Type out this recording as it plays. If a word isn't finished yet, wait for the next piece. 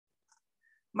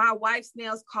My wife's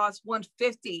nails cost $150.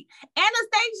 Anastasia,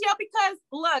 because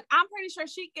look, I'm pretty sure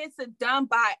she gets it done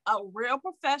by a real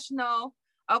professional.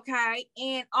 Okay.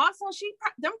 And also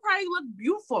them probably look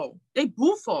beautiful. They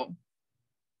beautiful.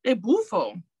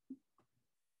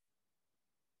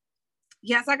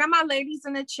 Yes, I got my ladies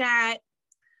in the chat.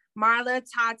 Marla,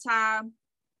 Tata.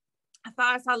 I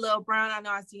thought I saw Lil Brown. I know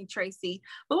I seen Tracy.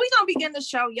 But we're going to begin the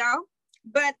show, y'all.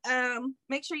 But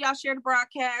make sure y'all share the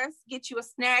broadcast. Get you a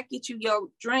snack. Get you your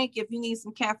drink. If you need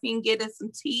some caffeine, get us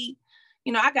some tea.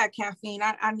 You know, I got caffeine.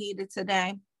 I need it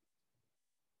today.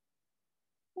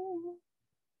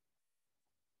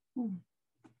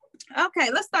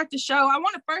 Okay, let's start the show. I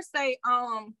want to first say,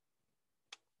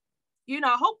 you know,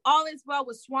 I hope all is well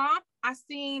with Swamp. I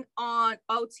seen on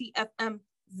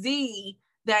OTFMZ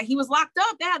that he was locked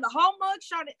up. They had the whole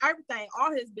mugshot and everything,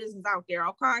 all his business out there,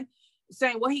 okay?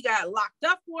 Saying what he got locked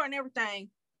up for and everything.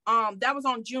 That was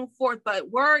on June 4th, but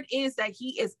word is that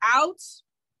he is out.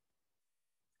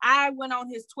 I went on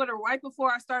his Twitter right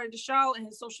before I started the show and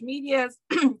his social medias.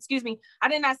 Excuse me. I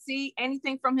did not see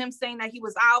anything from him saying that he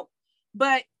was out.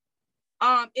 But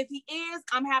if he is,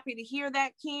 I'm happy to hear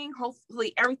that, King.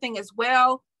 Hopefully everything is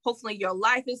well. Hopefully your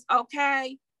life is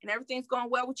okay and everything's going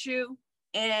well with you.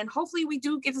 And hopefully we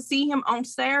do get to see him on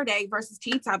Saturday versus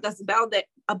T-Top. That's a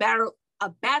battle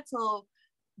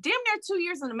damn near 2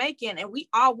 years in the making, and we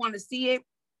all want to see it.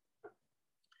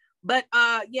 But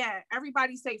yeah,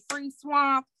 everybody say free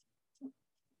Swamp.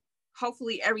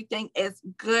 Hopefully everything is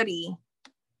goody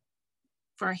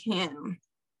for him.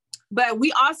 But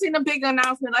we all seen a big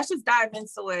announcement. Let's just dive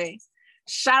into it.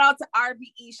 Shout out to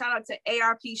RBE, shout out to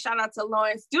ARP, shout out to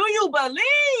Lawrence. Do you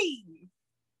believe?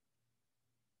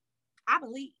 I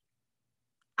believe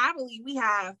we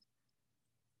have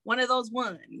one of those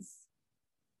ones.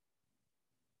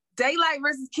 Daylight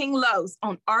versus King Los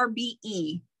on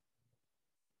RBE.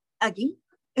 Again.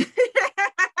 Talk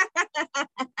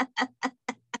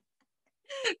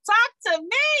to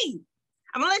me.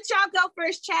 I'm gonna let y'all go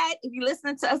first, chat. If you're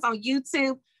listening to us on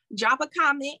YouTube, drop a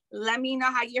comment. Let me know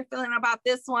how you're feeling about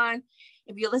this one.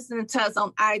 If you're listening to us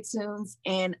on iTunes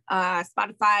and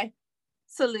Spotify,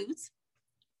 salute.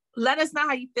 Let us know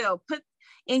how you feel. Put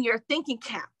in your thinking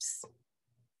caps.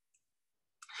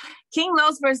 King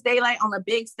Los versus Daylight on a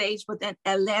big stage with an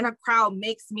Atlanta crowd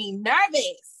makes me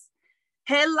nervous.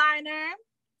 Headliner,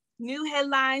 new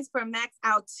headlines for Max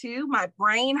Out 2. My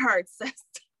brain hurts.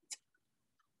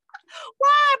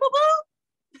 Why,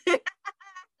 boo-boo?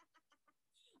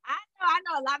 I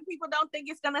know a lot of people don't think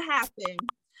it's gonna happen.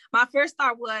 My first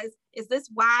thought was, is this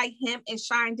why him and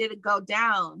Shine didn't go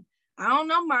down? I don't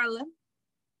know, Marla.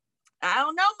 I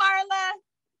don't know.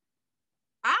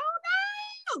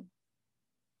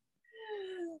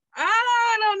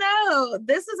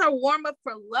 This is a warm-up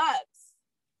for Lux.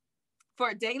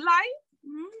 For Daylight?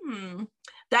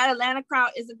 That Atlanta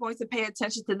crowd isn't going to pay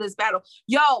attention to this battle.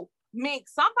 Yo, Mink,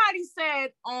 somebody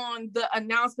said on the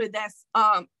announcement that's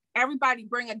everybody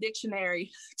bring a dictionary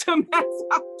to Max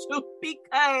Out 2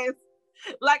 because,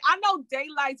 like, I know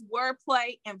Daylight's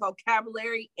wordplay and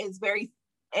vocabulary is very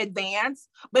advanced,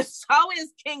 but so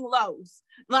is King Los.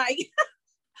 Like,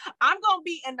 I'm gonna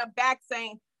be in the back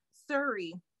saying,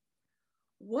 Suri,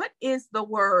 what is the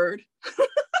word?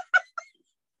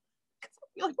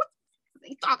 Like, what are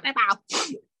they talking about?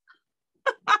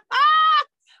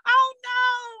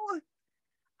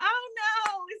 Oh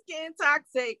no, it's getting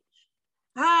toxic.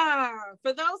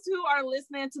 For those who are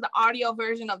listening to the audio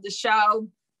version of the show,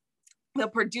 the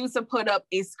producer put up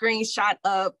a screenshot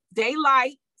of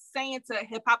Daylight saying to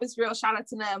Hip Hop Is Real, shout out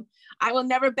to them, I will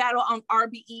never battle on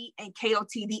RBE and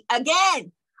KOTD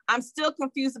again. I'm still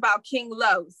confused about King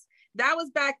Los. That was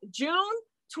back June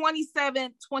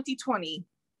 27, 2020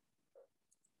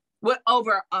 with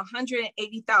over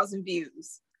 180,000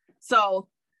 views. So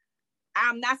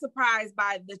I'm not surprised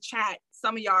by the chat.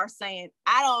 Some of y'all are saying,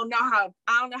 I don't know how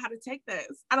to take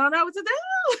this. I don't know what to do.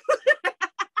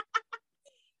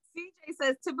 CJ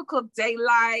says, typical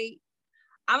Daylight.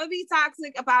 I'm gonna be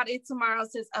toxic about it tomorrow,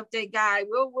 says Update Guy.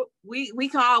 We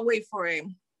can all wait for it.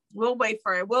 We'll wait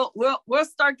for it. We'll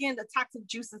start getting the toxic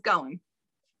juices going.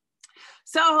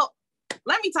 So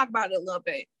let me talk about it a little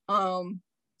bit. I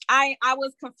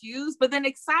was confused, but then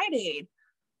excited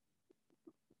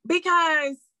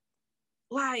because,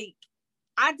 like,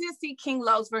 I did see King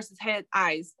Los versus Head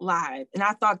Eyes live, and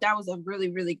I thought that was a really,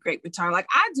 really great return. Like,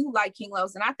 I do like King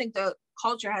Los, and I think the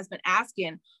culture has been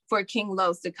asking for King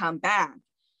Los to come back.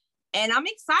 And I'm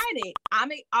excited.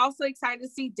 I'm also excited to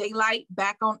see Daylight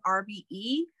back on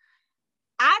RBE.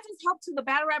 I just hope to the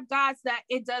battle rap gods that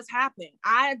it does happen.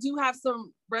 I do have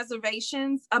some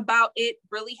reservations about it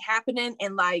really happening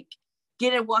and, like,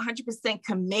 getting 100%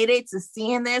 committed to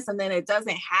seeing this and then it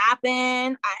doesn't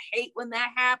happen. I hate when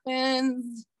that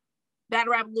happens.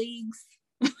 Battle rap leagues.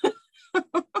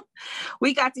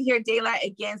 We got to hear Daylight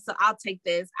again, so I'll take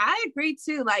this. I agree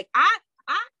too. Like I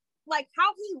like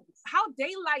how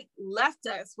Daylight left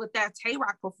us with that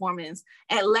Tay-Rock performance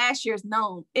at last year's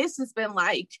Known. It's just been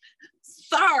like,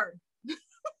 sir,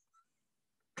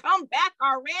 come back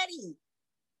already.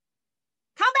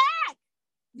 Come back.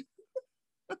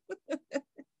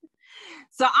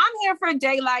 So I'm here for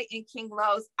Daylight and King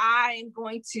Los. I am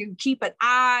going to keep an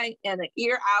eye and an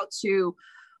ear out to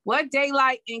what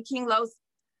Daylight and King Los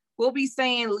will be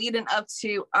saying leading up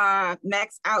to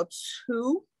Max Out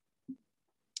 2,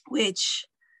 which,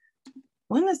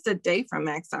 when is the date for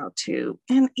Max Out 2?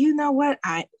 And you know what?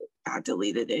 I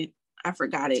deleted it. I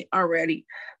forgot it already.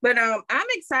 But I'm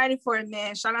excited for it,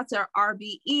 man. Shout out to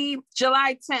RBE.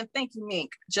 July 10th. Thank you,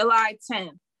 Mink. July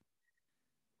 10th.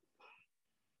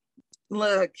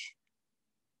 Look,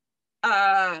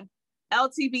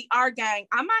 LTBR gang,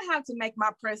 I might have to make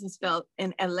my presence felt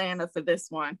in Atlanta for this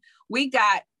one. We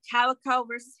got Calico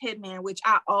versus Hitman, which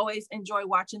I always enjoy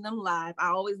watching them live.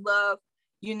 I always love,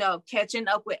 you know, catching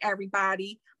up with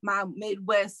everybody, my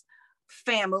Midwest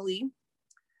family.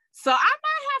 So I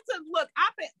might have to look.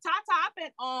 I've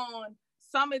been on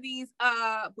some of these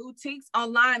boutiques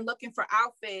online looking for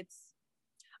outfits.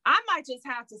 I might just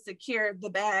have to secure the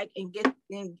bag and get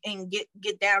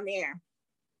down there.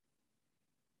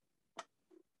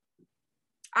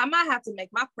 I might have to make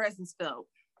my presence felt.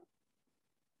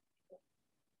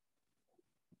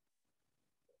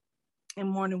 In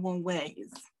more than one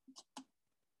ways.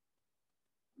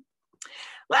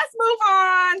 Let's move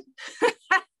on.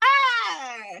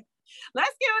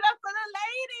 Let's give it up for the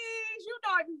ladies. You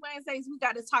know, every Wednesdays we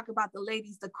got to talk about the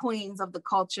ladies, the queens of the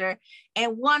culture.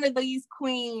 And one of these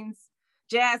queens,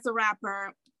 Jazz the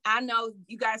Rapper, I know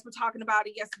you guys were talking about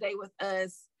it yesterday with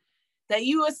us, that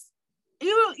you're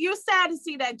sad to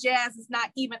see that Jazz is not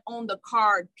even on the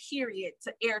card, period,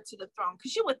 to Heir to the Throne.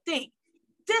 Because you would think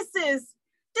this is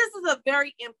a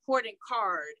very important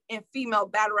card in female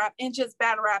battle rap and just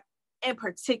battle rap in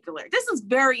particular. This is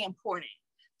very important.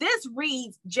 This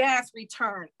reads Jazz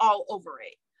Return all over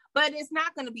it, but it's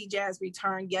not going to be Jazz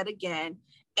Return yet again.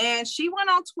 And she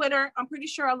went on Twitter. I'm pretty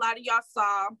sure a lot of y'all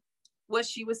saw what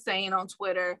she was saying on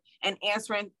Twitter and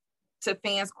answering to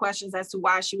fans' questions as to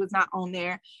why she was not on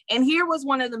there. And here was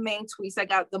one of the main tweets that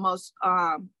got the most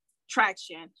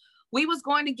traction. We was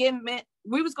going to get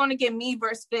me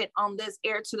versus Fit on this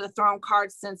Heir to the Throne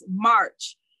card since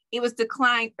March. It was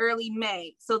declined early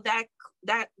May, so that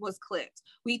was clipped.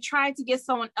 We tried to get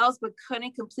someone else, but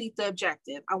couldn't complete the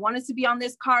objective. I wanted to be on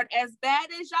this card as bad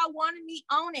as y'all wanted me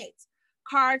on it.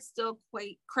 Card still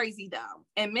quite crazy though.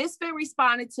 And Misfit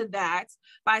responded to that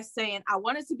by saying, I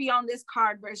wanted to be on this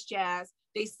card versus Jazz.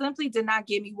 They simply did not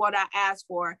give me what I asked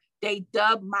for. They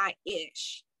dubbed my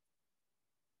ish.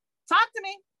 Talk to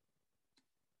me.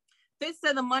 Fit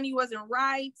said the money wasn't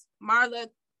right. Marla,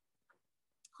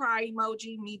 cry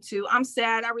emoji, me too. I'm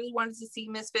sad. I really wanted to see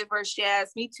Misfit versus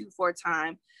Jazz. Me too for a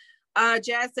time.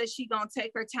 Jazz says she gonna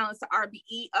take her talents to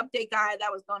RBE. Update guy,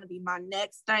 that was gonna be my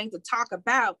next thing to talk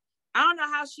about. I don't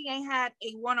know how she ain't had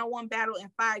a one-on-one battle in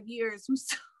 5 years.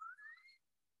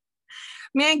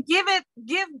 Man, give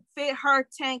Fit her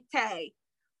 10K.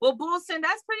 Well, Bullson,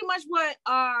 that's pretty much what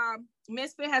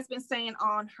Misfit has been saying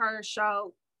on her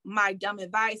show, My Dumb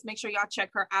Advice. Make sure y'all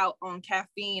check her out on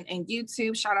Caffeine and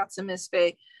YouTube. Shout out to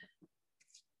Misfit.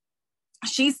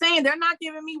 She's saying they're not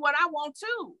giving me what I want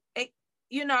to.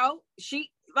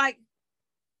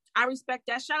 I respect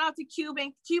that. Shout out to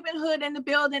Cuban Hood in the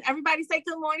building. Everybody say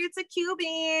good morning to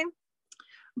Cuban.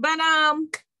 But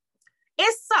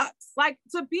it sucks. Like,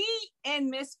 to be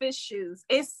in Misfit's shoes,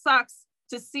 it sucks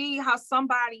to see how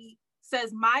somebody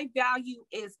says my value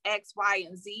is X, Y,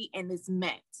 and Z and is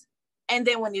met. And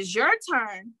then when it's your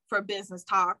turn for business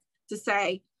talk to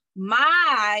say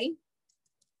my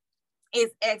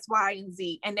is X, Y, and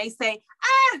Z, and they say,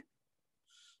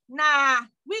 nah,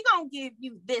 we gonna give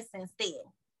you this instead.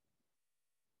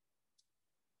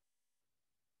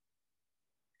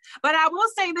 But I will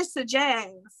say this to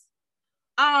Jazz.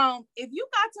 If you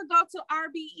got to go to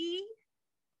RBE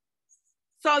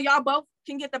so y'all both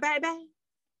can get the bag back,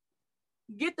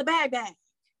 get the bag back.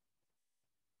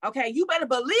 Okay, you better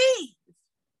believe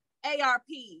ARP,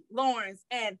 Lawrence,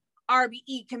 and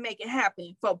RBE can make it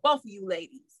happen for both of you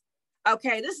ladies.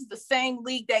 Okay, this is the same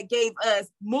league that gave us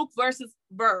Mook versus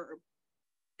Verb,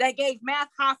 that gave Math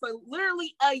Hoffa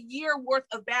literally a year worth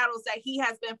of battles that he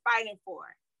has been fighting for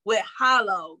with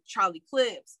Hollow, Charlie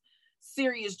Clips,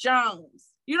 Sirius Jones.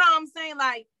 You know what I'm saying?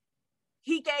 Like,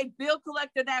 He gave Bill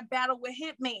Collector that battle with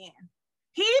Hitman.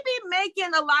 He be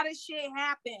making a lot of shit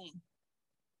happen.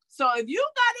 So if you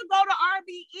gotta go to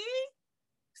RBE,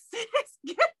 sis,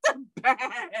 get the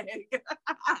bag.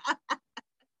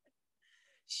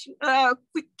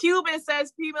 Cuban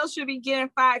says females should be getting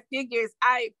 5 figures.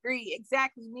 I agree.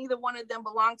 Exactly. Neither one of them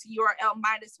belong to URL.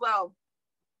 Might as well.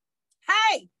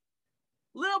 Hey,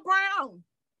 Lil Brown,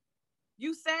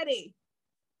 you said it.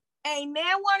 Ain't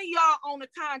now one of y'all on the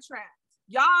contract.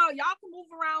 Y'all can move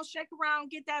around, shake around,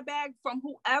 get that bag from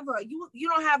whoever. You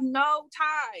don't have no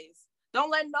ties. Don't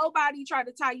let nobody try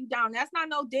to tie you down. That's not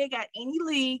no dig at any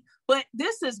league, but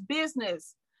this is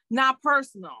business, not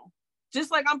personal.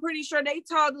 Just like I'm pretty sure they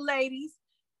told the ladies,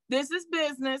 this is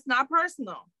business, not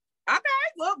personal. Okay,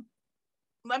 look,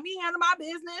 let me handle my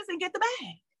business and get the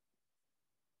bag.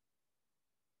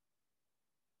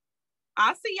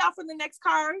 I'll see y'all for the next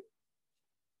card.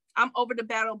 I'm over the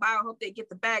battle, but I hope they get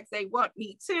the bags they want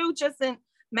me to. Justin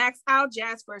Max out,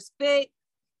 Jazz first fit.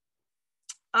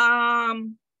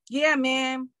 Yeah,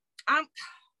 man.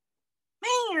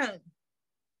 Man.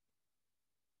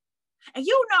 And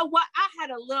you know what? I had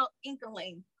a little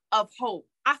inkling of hope.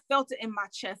 I felt it in my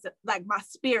chest, like my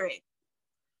spirit.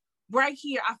 Right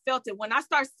here, I felt it. When I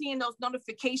start seeing those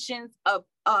notifications of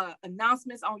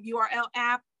announcements on URL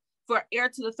app for Heir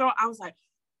to the Throne, I was like,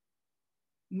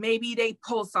 maybe they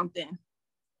pull something.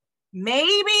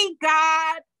 Maybe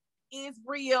God is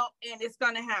real and it's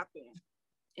going to happen.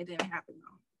 It didn't happen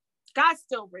though. God's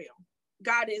still real.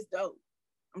 God is dope.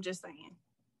 I'm just saying.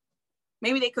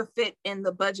 Maybe they could fit in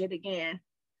the budget again.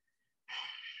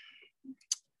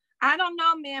 I don't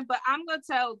know, man, but I'm going to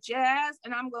tell Jazz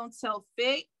and I'm going to tell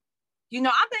Fit. You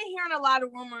know, I've been hearing a lot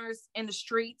of rumors in the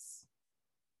streets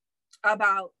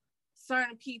about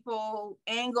certain people,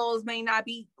 angles may not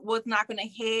be what's not going to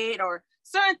hit, or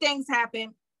certain things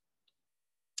happen.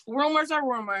 Rumors are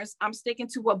rumors. I'm sticking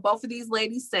to what both of these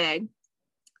ladies said.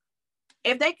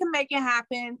 If they can make it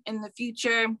happen in the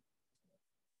future,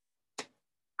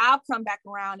 I'll come back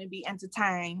around and be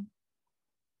entertained.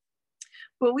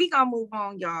 But we gonna move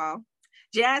on, y'all.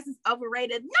 Jazz is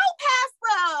overrated. No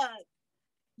pass luck.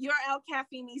 URL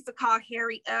Caffeine needs to call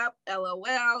Harry up.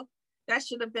 LOL. That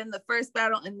should have been the first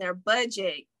battle in their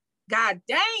budget. God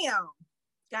damn.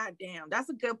 That's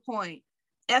a good point.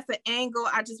 F an angle.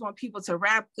 I just want people to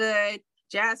rap good.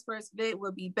 Jazz first vid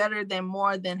would be better than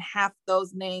more than half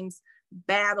those names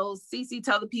battles. CC,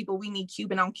 tell the people we need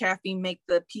Cuban on Caffeine. Make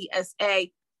the PSA.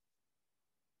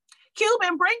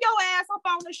 Cuban, bring your ass up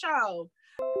on the show.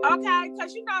 Okay,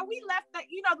 because we left the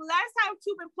last time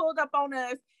Cuban pulled up on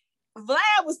us,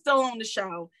 Vlad was still on the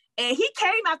show. And he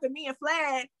came after me and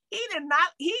Vlad. He did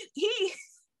not,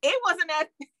 it wasn't that,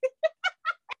 he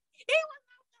was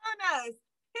not on us.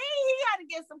 He had to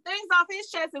get some things off his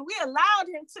chest and we allowed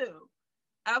him to.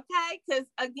 Okay, because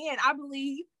again, I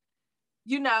believe,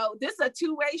 this is a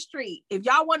two-way street. If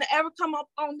y'all want to ever come up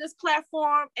on this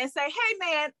platform and say, hey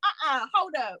man,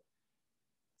 hold up.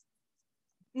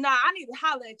 Nah, I need to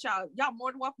holler at y'all. Y'all more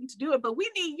than welcome to do it, but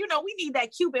we need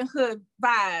that Cuban hood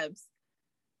vibes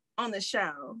on the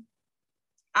show.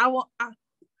 I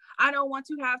don't want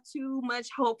to have too much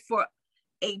hope for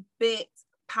a big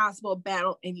possible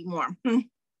battle anymore.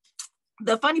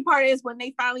 The funny part is when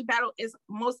they finally battle, it's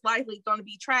most likely going to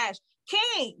be trash.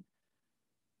 King.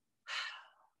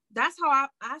 That's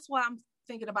what I'm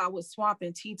thinking about with Swamp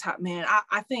and T-Top, man.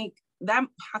 I think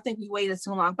we waited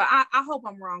too long, but I hope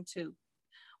I'm wrong too.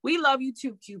 We love you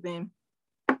too, Cuban.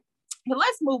 But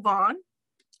let's move on.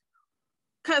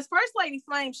 Because First Lady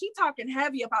Flame, she talking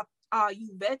heavy about you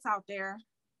vets out there.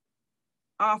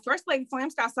 First Lady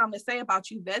Flame's got something to say about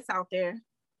you vets out there.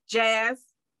 Jazz,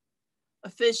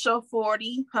 Official,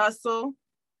 40, Hustle.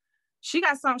 She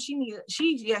got something she needed.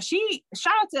 She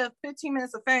shout out to 15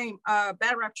 Minutes of Fame.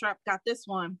 Bad Rap Trap got this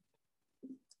one.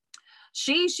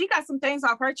 She got some things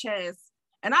off her chest.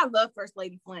 And I love First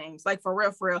Lady Flames, like for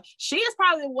real. She is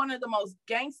probably one of the most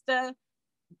gangsta,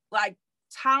 like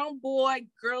tomboy,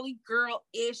 girly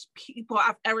girl-ish people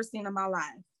I've ever seen in my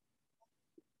life.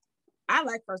 I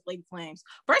like First Lady Flames.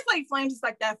 First Lady Flames is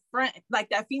like that friend, like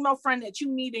that female friend that you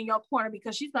need in your corner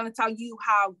because she's going to tell you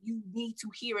how you need to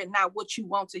hear it, not what you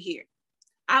want to hear.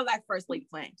 I like First Lady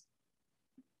Flames.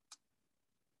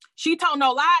 She told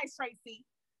no lies, Tracy.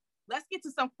 Let's get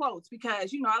to some quotes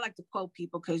because, I like to quote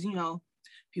people because,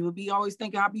 people be always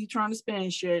thinking I be trying to spin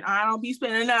shit. I don't be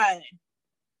spinning nothing.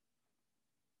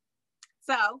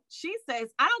 So she says,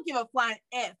 I don't give a flying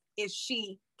F if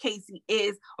she, Casey,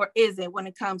 is or isn't when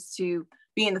it comes to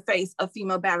being the face of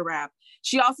female battle rap.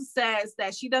 She also says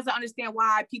that she doesn't understand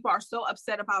why people are so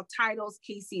upset about titles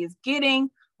Casey is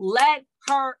getting. Let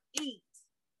her eat.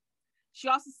 She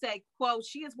also said, quote,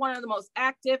 she is one of the most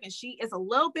active and she is a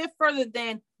little bit further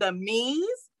than the Me's,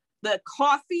 the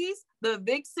Coffees, the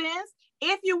Vixens,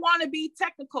 if you want to be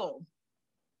technical.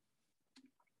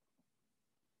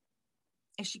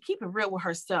 And she keep it real with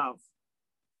herself.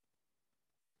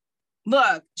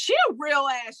 Look, she a real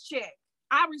ass chick.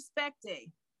 I respect it.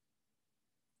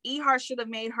 Ehart should have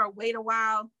made her wait a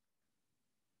while.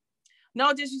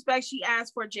 No disrespect, she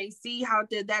asked for JC. How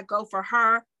did that go for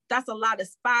her? That's a lot of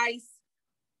spice.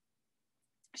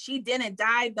 She didn't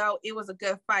die, though. It was a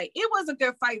good fight. It was a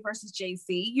good fight versus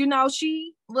JC. You know,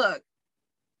 look,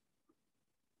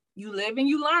 you live and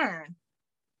you learn.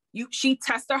 She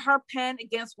tested her pen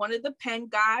against one of the pen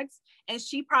gods, and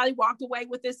she probably walked away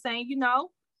with it saying, you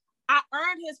know, I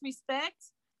earned his respect,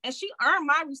 and she earned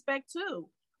my respect too.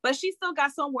 But she still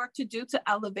got some work to do to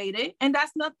elevate it, and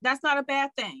that's not a bad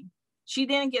thing. She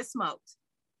didn't get smoked.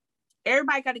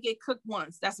 Everybody got to get cooked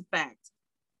once. That's a fact.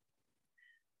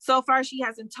 So far, she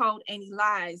hasn't told any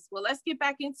lies. Well, let's get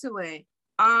back into it.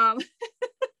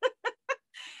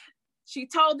 She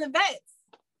told the vets,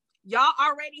 y'all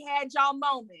already had y'all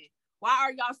moment. Why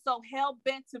are y'all so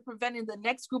hell-bent to preventing the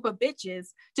next group of bitches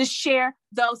to share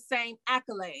those same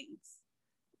accolades?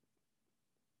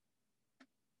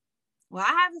 Well,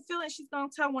 I have a feeling she's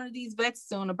going to tell one of these vets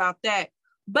soon about that.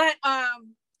 But all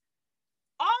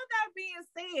that being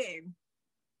said,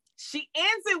 she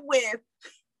ends it with,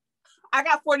 I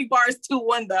got 40 bars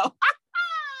 2-1 though.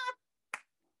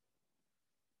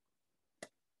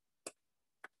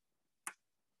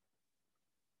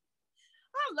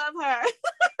 I love her.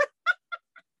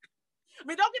 I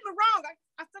mean, don't get me wrong.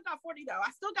 I still got 40 though.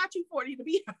 I still got you 40 to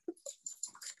be honest.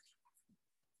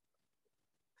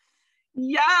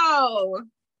 Yo,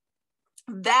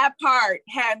 that part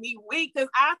had me weak because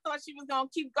I thought she was gonna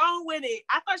keep going with it.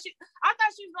 I thought she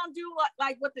was gonna do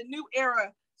like what the new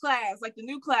era class, like the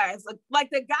new class, like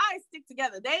the guys stick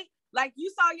together. They, like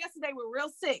you saw yesterday, were real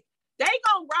sick. They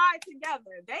gonna ride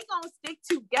together. They gonna stick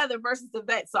together versus the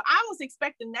vets. So I was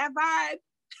expecting that vibe,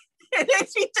 and then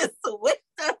she just switched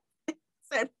up and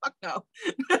said, "Fuck no."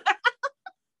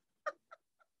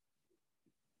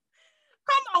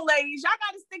 Come on, ladies, y'all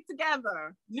gotta stick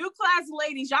together. New class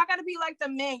ladies, y'all gotta be like the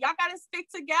men. Y'all gotta stick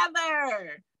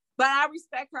together. But I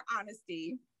respect her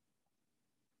honesty.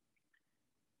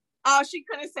 Oh, she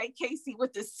couldn't say Casey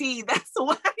with the C. That's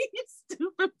why it's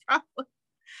stupid problem.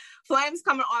 Flames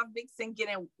coming off Vixen,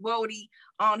 getting Wody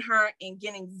on her and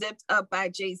getting zipped up by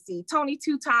JC. Tony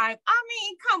 2-time. I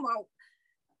mean, come on.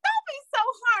 Don't be so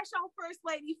harsh on First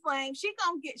Lady Flame. She's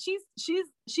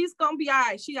gonna be all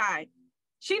right. She all right.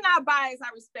 She not biased. I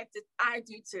respect it. I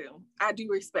do too. I do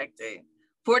respect it.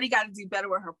 40 got to do better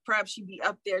with her prep. She be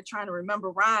up there trying to remember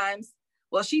rhymes.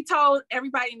 Well, she told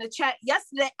everybody in the chat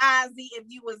yesterday, Ozzy, if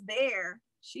you was there,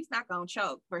 she's not going to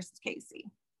choke versus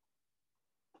Casey.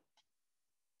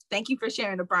 Thank you for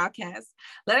sharing the broadcast.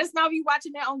 Let us know if you're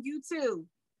watching that on YouTube.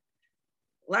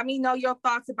 Let me know your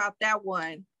thoughts about that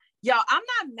one. Yo, I'm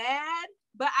not mad,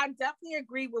 but I definitely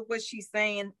agree with what she's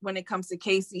saying when it comes to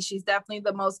Casey. She's definitely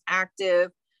the most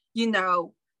active. You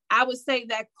know, I would say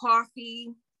that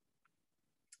Coffee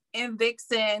and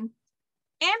Vixen and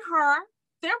her,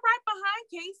 they're right behind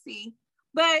Casey.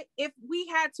 But if we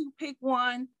had to pick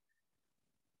one,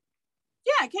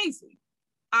 yeah, Casey.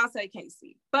 I'll say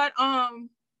Casey. But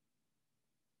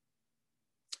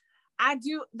I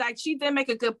do, like, she did make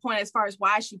a good point as far as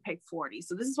why she picked 40.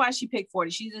 So this is why she picked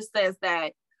 40. She just says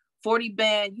that 40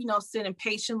 been, you know, sitting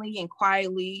patiently and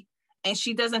quietly. And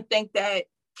she doesn't think that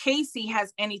Casey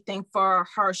has anything for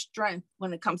her strength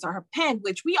when it comes to her pen,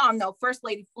 which we all know First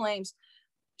Lady Flames,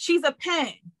 she's a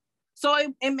pen. So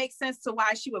it makes sense to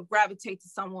why she would gravitate to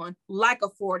someone like a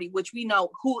 40, which we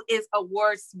know who is a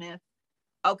wordsmith.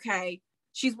 Okay.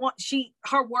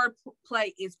 Her word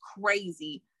play is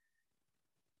crazy.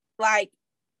 Like,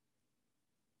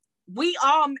 we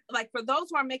all, like, for those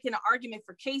who are making an argument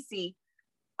for Casey,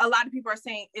 a lot of people are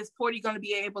saying, is 40 going to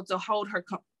be able to hold her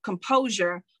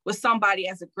composure with somebody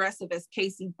as aggressive as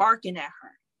Casey barking at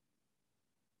her?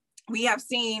 We have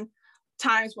seen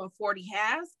times when 40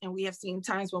 has, and we have seen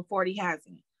times when 40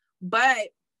 hasn't. But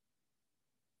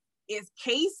is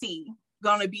Casey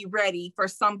going to be ready for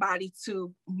somebody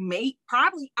to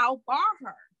probably outbar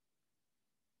her?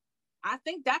 I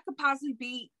think that could possibly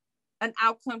be an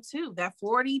outcome too. That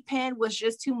 40 pen was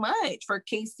just too much for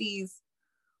Casey's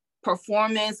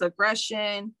performance,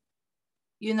 aggression,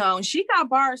 you know, and she got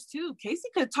bars too. Casey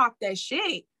could talk that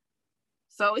shit.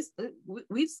 So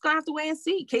we just gonna have to wait and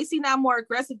see. Casey not more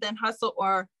aggressive than Hustle,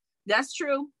 or that's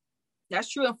true. That's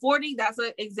true. And 40, that's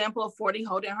an example of 40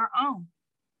 holding her own.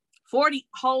 40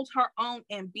 hold her own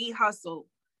and be Hustle.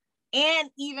 And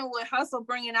even with Hustle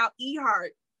bringing out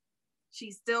E-Heart,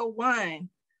 she still won.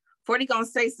 40 gonna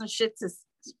say some shit to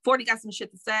 40 got some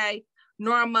shit to say.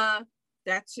 Norma,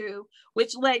 that too.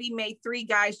 Which lady made 3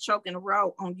 guys choke in a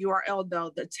row on URL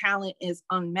though? The talent is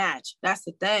unmatched. That's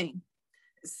the thing.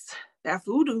 It's that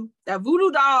voodoo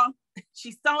doll.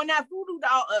 She's throwing that voodoo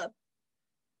doll up.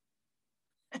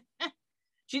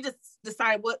 She just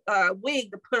decided what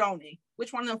wig to put on it.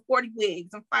 Which one of them 40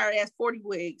 wigs, some fire ass 40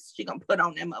 wigs, she gonna put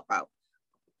on them up out.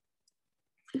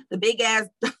 The big ass,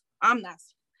 I'm not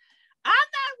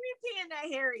repeating that,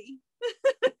 Harry.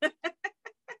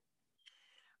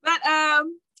 But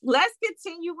let's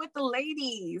continue with the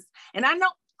ladies. And I know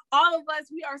all of us,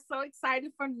 we are so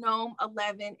excited for NOME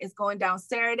 11. It's going down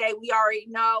Saturday. We already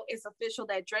know it's official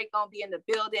that Drake gonna be in the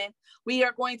building. We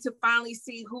are going to finally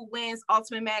see who wins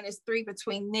Ultimate Madness 3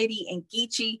 between Nitty and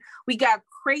Geechee. We got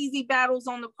crazy battles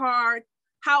on the card.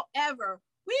 However,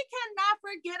 we cannot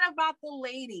forget about the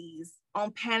ladies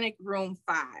on Panic Room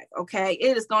 5, okay?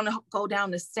 It is going to go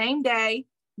down the same day.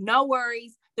 No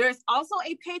worries. There's also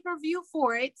a pay-per-view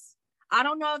for it. I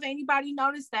don't know if anybody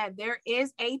noticed that. There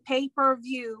is a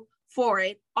pay-per-view for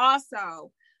it.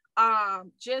 Also,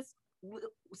 just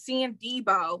seeing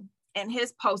Debo and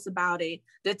his post about it.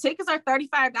 The tickets are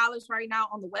 $35 right now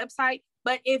on the website.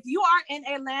 But if you are in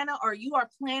Atlanta or you are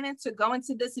planning to go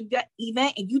into this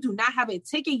event and you do not have a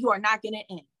ticket, you are not getting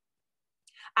in.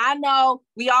 I know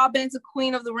we all been to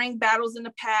Queen of the Ring battles in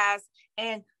the past,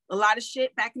 and a lot of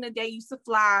shit back in the day used to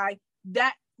fly.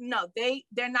 No,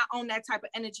 they're not on that type of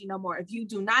energy no more. If you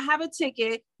do not have a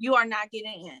ticket, you are not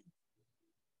getting in.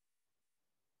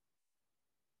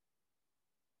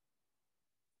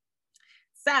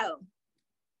 So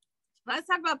let's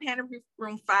talk about Panic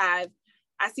Room 5.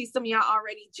 I see some of y'all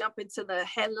already jumping to the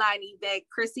headline event,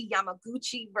 Chrissy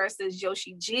Yamaguchi versus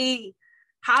Yoshi G.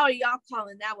 How are y'all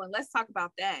calling that one? Let's talk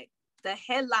about that. The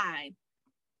headline.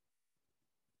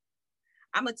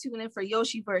 I'm going to tune in for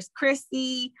Yoshi versus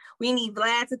Chrissy. We need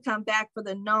Vlad to come back for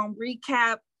the NOME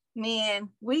recap. Man,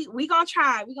 we going to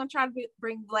try. We're going to try to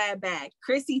bring Vlad back.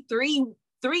 Chrissy 3-0,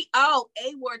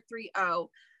 A-Ward 3-0.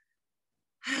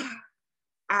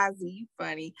 Ozzy, you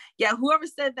funny. Yeah, whoever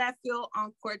said that, Phil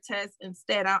on Cortez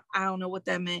instead, I don't know what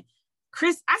that meant.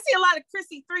 Chris, I see a lot of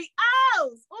Chrissy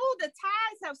 3-0s. Oh, the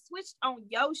ties have switched on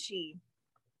Yoshi.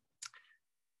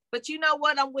 But you know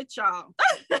what? I'm with y'all.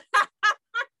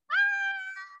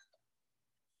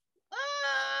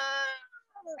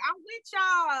 I'm with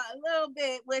y'all a little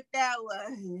bit with that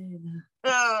one.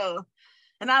 Oh.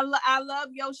 And I love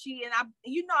Yoshi, and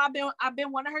I've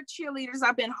been one of her cheerleaders.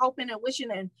 I've been hoping and wishing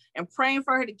and praying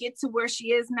for her to get to where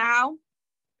she is now.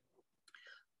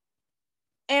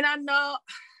 And I know,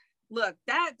 look,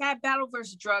 that battle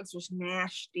versus drugs was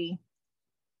nasty.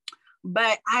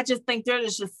 But I just think there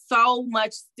is just so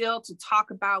much still to talk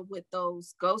about with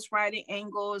those ghostwriting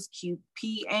angles,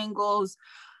 QP angles,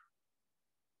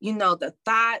 you know, the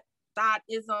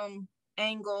thoughtism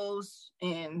angles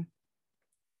and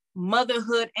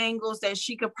motherhood angles that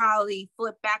she could probably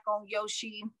flip back on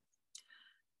Yoshi.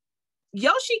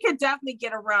 Yoshi could definitely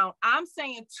get around. I'm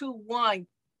saying 2-1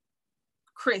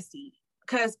 Chrissy,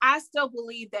 because I still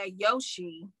believe that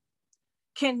Yoshi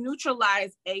can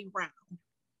neutralize a round.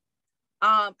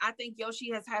 I think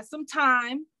Yoshi has had some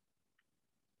time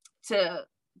to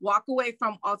walk away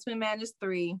from Ultimate Madness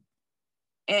 3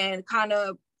 and kind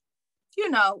of, you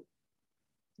know,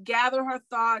 gather her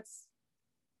thoughts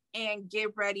and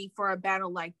get ready for a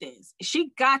battle like this.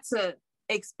 She got to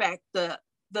expect the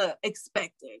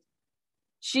expected.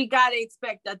 She got to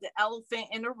expect that the elephant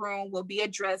in the room will be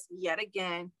addressed yet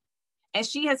again. And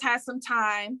she has had some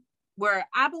time where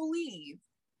I believe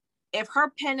if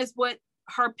her pen is what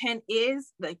her pen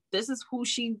is, like this is who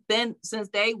she's been since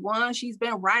day one. She's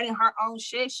been writing her own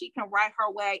shit. She can write her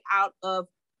way out of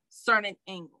certain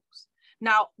angles.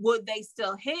 Now, would they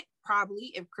still hit?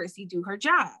 Probably, if Chrissy do her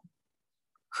job.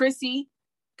 Chrissy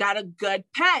got a good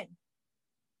pen.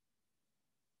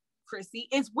 Chrissy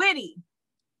is witty.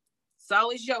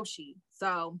 So is Yoshi.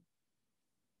 So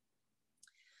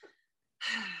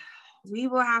we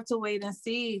will have to wait and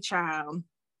see, child.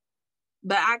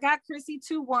 But I got Chrissy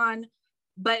 2-1,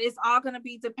 but it's all going to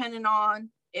be dependent on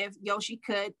if Yoshi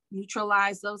could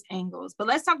neutralize those angles. But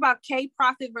let's talk about K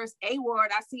Profit versus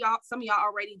A-Ward. I see some of y'all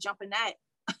already jumping at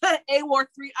A-Ward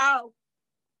 3-0.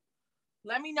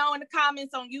 Let me know in the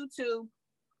comments on YouTube.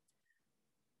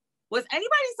 Was anybody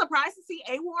surprised to see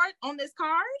A-Ward on this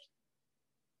card?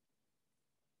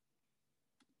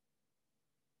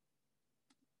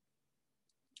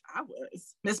 I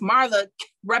was. Miss Marla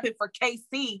repping for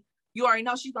KC. You already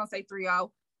know she's going to say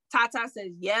 3-0. Tata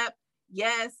says, yep,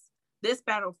 yes. This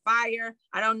battle fire.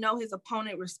 I don't know his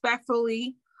opponent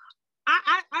respectfully.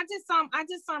 I did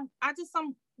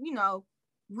some,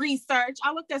 research.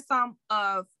 I looked at some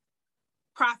of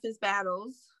Prophet's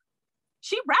battles.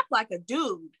 She rapped like a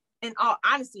dude. In all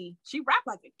honesty, she rapped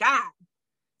like a guy.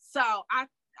 So I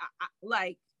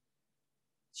like,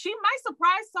 she might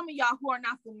surprise some of y'all who are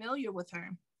not familiar with her.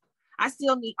 I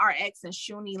still need RX and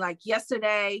Shuni. Like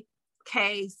yesterday,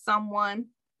 K, someone,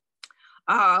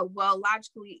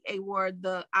 logically, A Ward,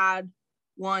 the odd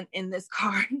one in this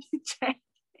card.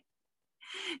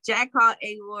 Jack called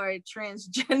A Ward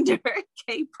transgender.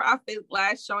 K Prophet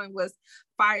last showing was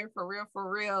fire for real,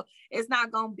 for real. It's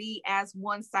not gonna be as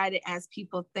one-sided as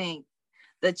people think.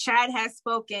 The chat has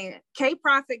spoken. K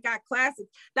Prophet got classic.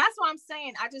 That's what I'm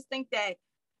saying. I just think that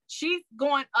she's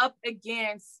going up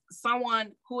against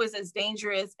someone who is as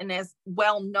dangerous and as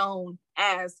well known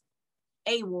as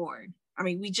A Ward. I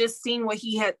mean, we just seen what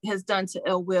he has done to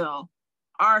Ill Will,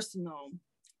 Arsenal,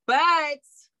 but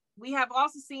we have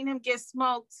also seen him get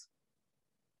smoked.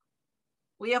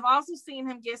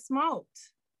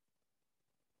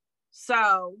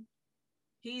 So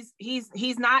he's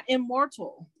not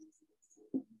immortal.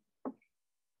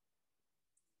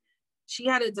 She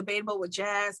had a debatable with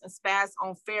Jazz and Spaz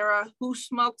on Farrah. Who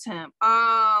smoked him?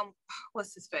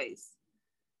 What's his face?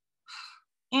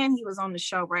 And he was on the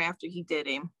show right after he did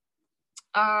him.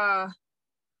 Help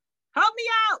me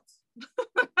out.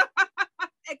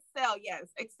 Excel,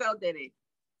 yes. Excel did it.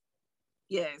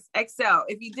 Yes, Excel.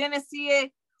 If you didn't see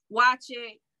it, watch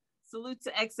it. Salute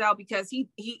to Excel because it's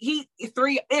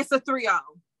a 3-0.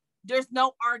 There's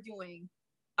no arguing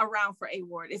around for A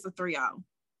Ward. It's a 3-0.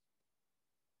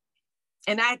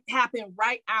 And that happened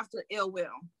right after Ill Will.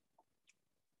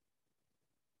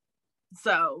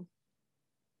 So,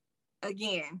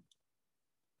 again,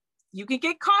 you can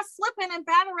get caught slipping in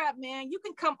battle rap, man. You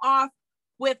can come off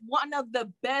with one of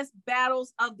the best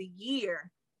battles of the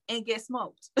year and get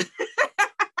smoked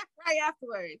right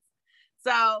afterwards.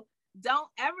 So, don't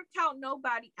ever count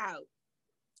nobody out.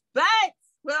 But,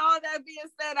 with all that being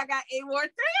said, I got A Ward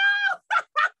 3-0.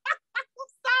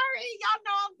 Sorry, y'all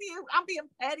know I'm being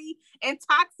petty and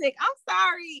toxic. I'm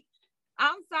sorry.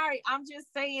 I'm just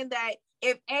saying that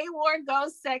if A Ward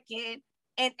goes second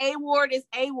and A Ward is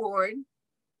A Ward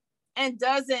and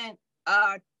doesn't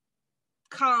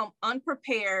come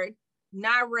unprepared,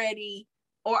 not ready,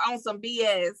 or on some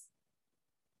BS,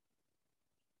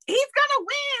 he's gonna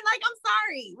win. Like, I'm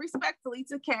sorry, respectfully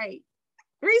to K.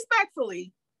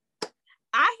 Respectfully.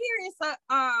 I hear it's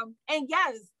and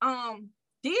yes,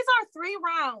 these are 3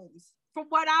 rounds from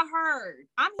what I heard.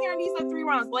 I'm hearing these are 3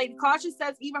 rounds. Lady Cautious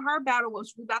says even her battle,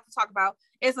 which we're about to talk about,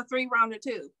 is a 3-rounder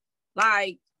too.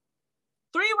 Like,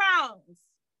 3 rounds.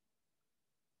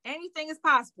 Anything is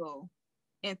possible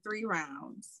in 3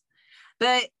 rounds.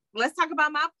 But let's talk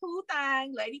about my pool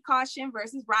thing. Lady Caution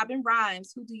versus Robin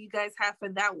Rhymes. Who do you guys have for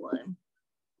that one?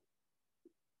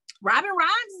 Robin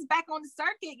Rhymes is back on the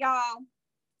circuit, y'all.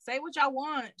 Say what y'all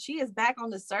want. She is back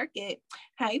on the circuit.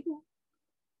 Hey,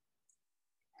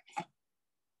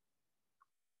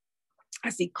 I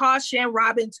see Caution,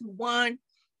 Robin 2-1,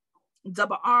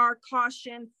 Double R,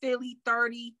 Caution, Philly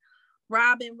 30,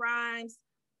 Robin Rhymes.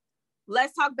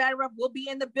 Let's Talk Battle Rap will be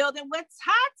in the building with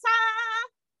Tata.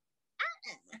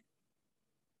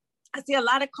 I see a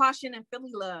lot of Caution and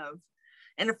Philly love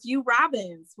and a few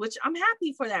Robins, which I'm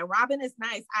happy for that. Robin is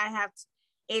nice. I have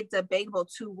a debatable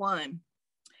 2-1.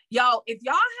 Yo, if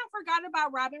y'all have forgotten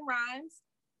about Robin Rhymes,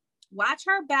 watch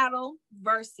her battle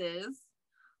versus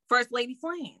First Lady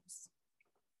Flames.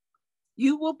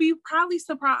 You will be probably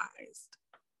surprised.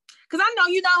 Because I know,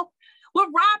 with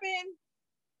Robin,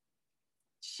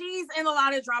 she's in a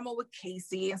lot of drama with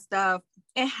Casey and stuff.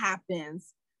 It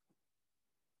happens.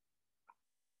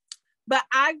 But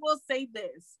I will say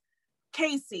this.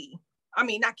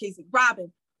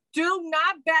 Robin, do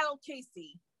not battle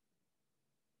Casey.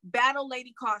 Battle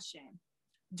Lady Caution.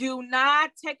 Do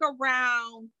not take a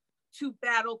round to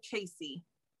battle Casey.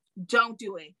 Don't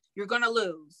do it. You're going to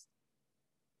lose.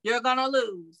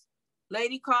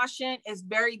 Lady Caution is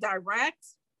very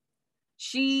direct.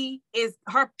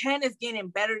 Her pen is getting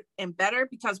better and better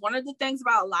because one of the things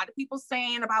about a lot of people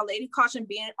saying about Lady Caution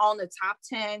being on the top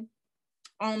 10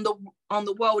 on the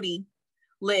WOTY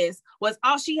list was,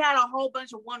 she had a whole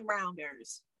bunch of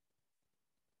 1-rounders.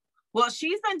 Well,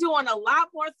 she's been doing a lot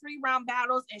more 3-round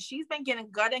battles and she's been getting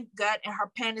gut and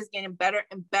her pen is getting better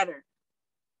and better.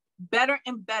 Better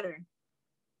and better.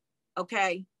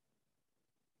 Okay.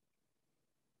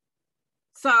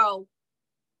 So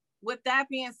with that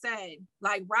being said,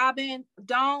 like Robin,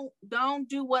 don't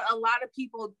do what a lot of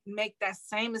people make, that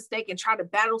same mistake and try to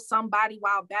battle somebody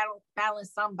while battling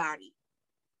somebody.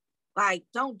 Like,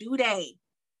 don't do that.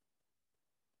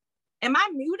 Am I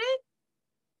muted?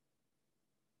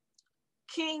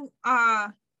 King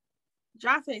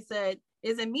Jaffe said,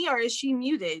 is it me or is she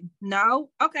muted? No.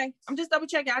 Okay. I'm just double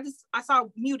checking. I saw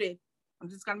muted. I'm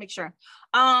just gonna make sure.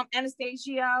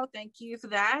 Anastasio, thank you for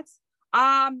that.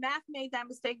 Math made that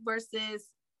mistake versus,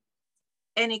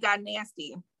 and it got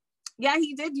nasty. Yeah,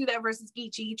 he did do that versus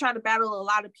Geechee. He tried to battle a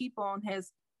lot of people on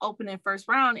his opening first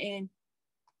round. And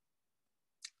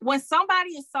when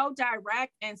somebody is so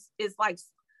direct and is like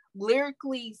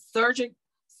lyrically surgical,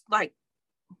 like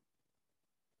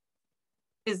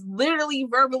is literally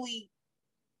verbally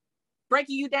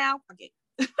breaking you down. Okay.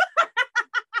 I thought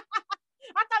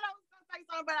I was gonna say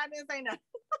something, but I didn't say nothing.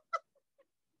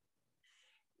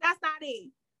 That's not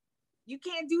it. You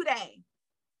can't do that.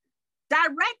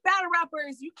 Direct battle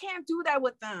rappers, you can't do that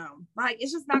with them. Like,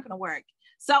 it's just not gonna work.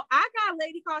 So I got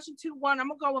Lady Caution 2-1. I'm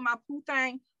gonna go with my poo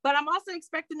thing, but I'm also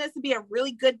expecting this to be a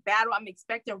really good battle. I'm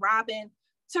expecting Robin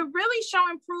to really show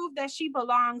and prove that she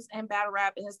belongs in battle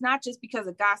rap, and it's not just because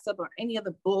of gossip or any of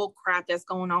the bull crap that's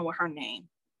going on with her name.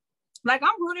 Like,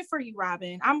 I'm rooting for you,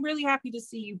 Robin. I'm really happy to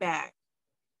see you back.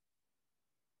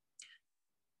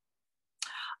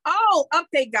 Oh,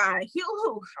 update guy.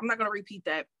 I'm not gonna repeat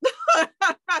that.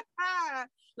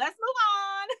 Let's move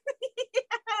on.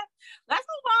 Let's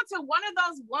move on to one of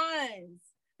those ones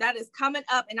that is coming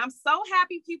up, and I'm so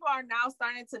happy people are now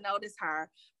starting to notice her.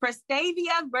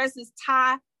 Prestavia versus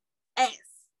Ty S.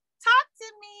 Talk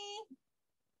to me.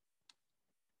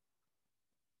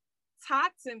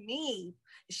 Talk to me.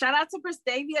 Shout out to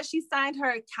Prestavia. She signed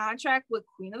her contract with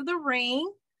Queen of the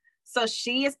Ring. So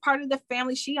she is part of the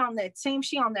family. She on that team.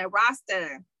 She on that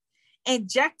roster.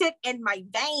 Injected in my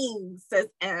veins, says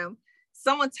M.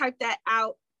 Someone type that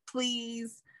out,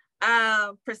 please.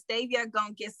 Prestavia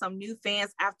gonna get some new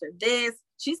fans after this.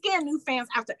 She's getting new fans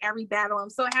after every battle.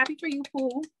 I'm so happy for you,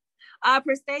 Pooh.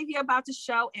 Prestavia about to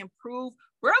show and prove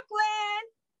Brooklyn.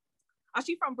 Oh,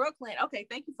 she from Brooklyn. Okay,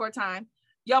 thank you for your time.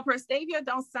 Yo, Prestavia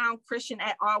don't sound Christian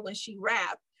at all when she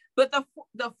rap, but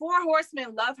the Four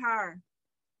Horsemen love her.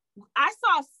 I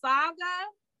saw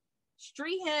Saga,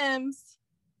 Street Hymns,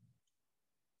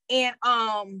 and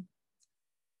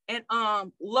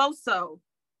Loso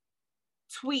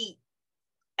tweet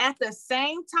at the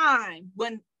same time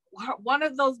when one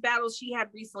of those battles she had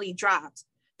recently dropped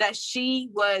that she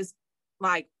was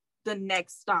like the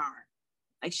next star,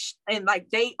 like and like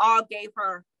they all gave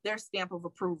her their stamp of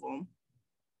approval.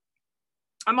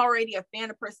 I'm already a fan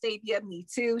of Prestavia. Me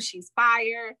too. She's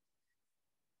fire.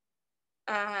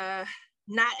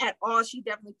 Not at all. She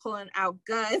definitely pulling out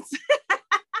guns.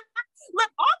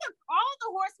 Look, all the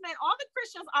horsemen, all the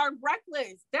Christians are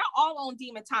reckless. They're all on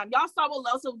demon time. Y'all saw what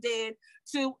Loso did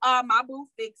to my boo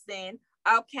Fixin',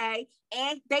 okay?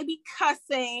 And they be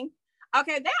cussing.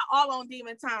 Okay, they're all on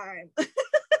demon time.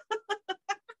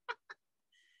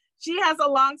 She has a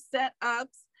long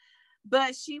setups,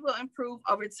 but she will improve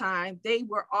over time. They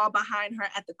were all behind her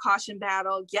at the caution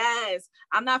battle. Yes,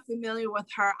 I'm not familiar with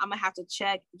her. I'm gonna have to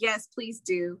check. Yes, please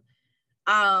do.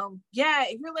 Yeah,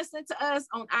 if you're listening to us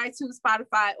on iTunes,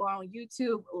 Spotify, or on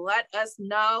YouTube, let us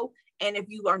know. And if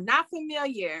you are not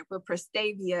familiar with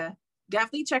Prestavia,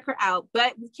 definitely check her out.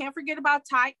 But we can't forget about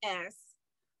Ty S.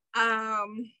 Let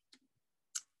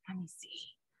me see.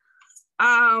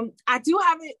 I do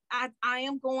have it. I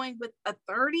am going with a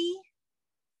 30.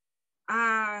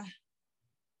 I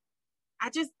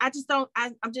just don't.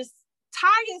 I'm just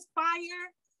Ty is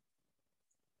fire.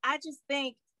 I just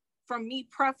think, for me,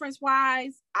 preference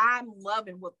wise, I'm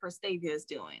loving what Prestavia is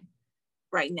doing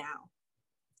right now.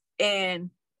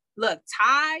 And look,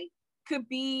 Ty could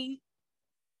be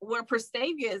where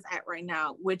Prestavia is at right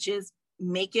now, which is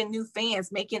making new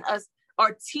fans, making us,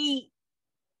 or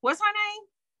what's her name?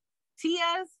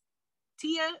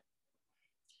 Tia.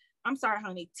 I'm sorry,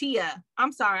 honey. Tia.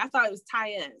 I'm sorry. I thought it was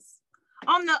Tyez.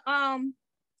 On the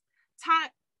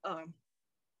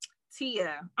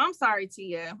Tia. I'm sorry,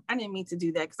 Tia. I didn't mean to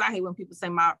do that because I hate when people say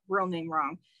my real name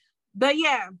wrong. But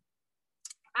yeah,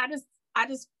 I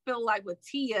just feel like with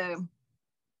Tia,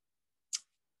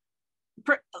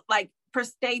 like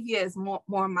Prestavia is more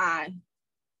my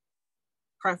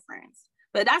preference.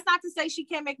 But that's not to say she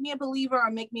can't make me a believer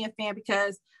or make me a fan,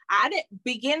 because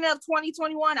beginning of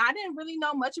 2021, I didn't really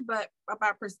know much about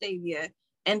Prestavia.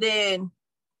 And then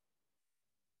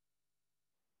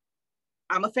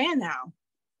I'm a fan now.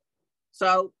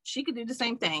 So she could do the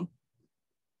same thing.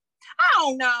 I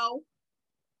don't know.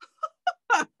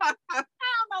 I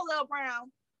don't know, Lil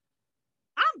Brown.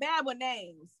 I'm bad with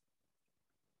names.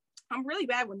 I'm really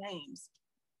bad with names.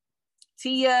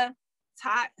 Tia,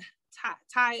 Ty. I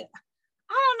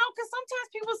don't know, because sometimes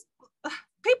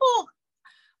people,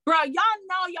 bro, y'all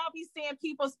know y'all be seeing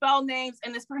people spell names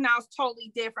and it's pronounced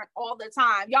totally different all the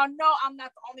time. Y'all know I'm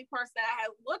not the only person that has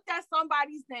looked at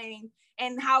somebody's name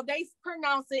and how they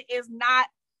pronounce it is not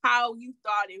how you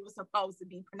thought it was supposed to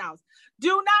be pronounced. Do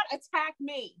not attack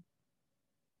me.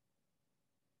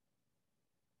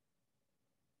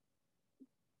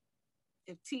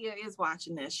 If Tia is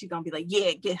watching this, she's gonna be like,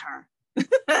 yeah, get her.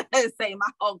 Say my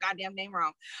whole goddamn name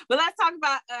wrong. But let's talk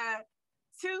about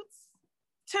Toots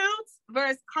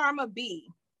versus Karma B.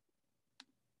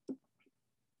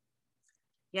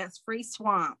 Yes, Free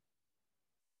Swamp.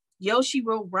 Yoshi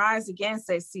will rise again,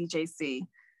 says CJC.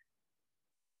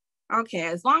 Okay,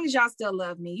 as long as y'all still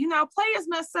love me. You know, players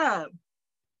mess up.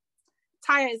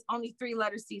 Taya is only 3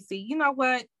 letters CC. You know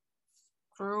what?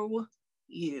 Screw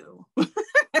you.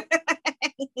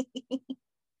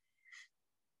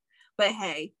 But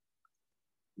hey,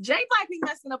 Jay Black be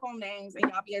messing up on names and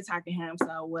y'all be attacking him.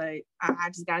 So what? I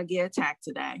just gotta get attacked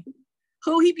today.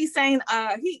 Who he be saying?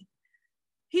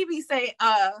 He be saying.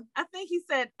 I think he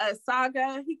said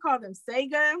Saga. He called him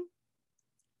Sega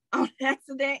on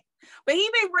accident, but he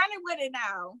be running with it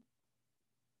now.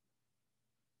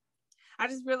 I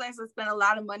just realized I spent a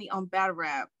lot of money on battle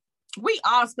rap. We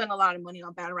all spend a lot of money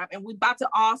on battle rap, and we're about to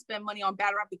all spend money on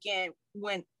battle rap again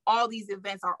when all these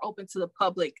events are open to the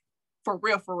public for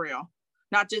real.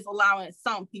 Not just allowing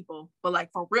some people, but like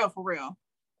for real.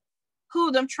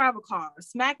 Who them travel cars?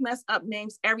 Smack mess up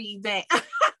names every event. You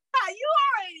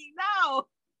already know.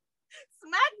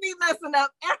 Smack be messing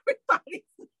up everybody.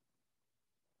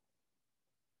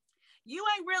 You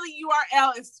ain't really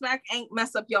URL if Smack ain't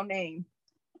mess up your name.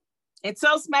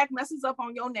 Until Smack messes up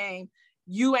on your name,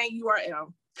 you ain't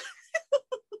URL.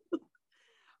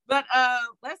 But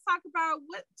let's talk about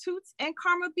what Toots and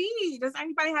Karma B. Does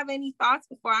anybody have any thoughts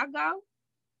before I go?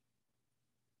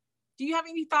 Do you have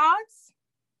any thoughts?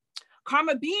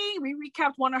 Karma B, we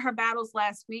recapped one of her battles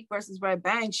last week versus Red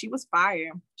Bang. She was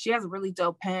fire. She has a really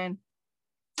dope pen.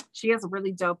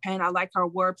 I like her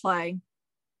wordplay.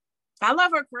 I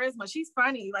love her charisma. She's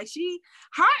funny. Like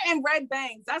her and Red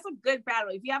Bangs, that's a good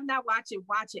battle. If you have not watched it,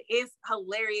 watch it. It's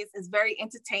hilarious. It's very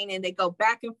entertaining. They go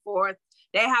back and forth.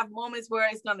 They have moments where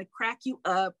it's going to crack you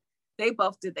up. They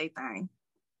both did their thing.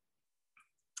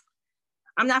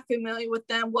 I'm not familiar with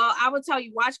them. Well, I will tell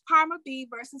you, watch Karma B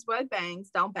versus Red Bangs.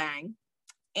 Don't bang.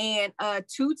 And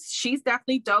Toots, she's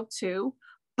definitely dope too.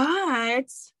 But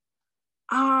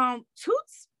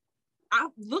Toots, I'm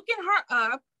looking her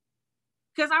up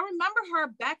because I remember her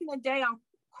back in the day on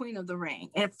Queen of the Ring.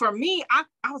 And for me, I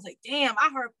was like, damn, I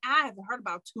haven't heard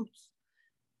about Toots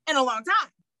in a long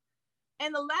time.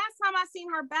 And the last time I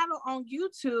seen her battle on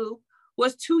YouTube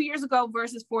was 2 years ago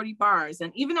versus 40 Bars.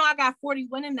 And even though I got 40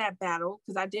 winning that battle,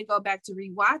 because I did go back to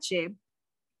rewatch it,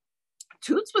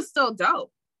 Toots was still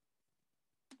dope.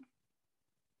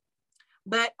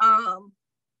 But I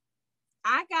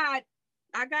got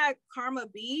Karma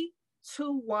B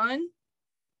 2-1.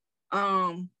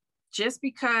 Just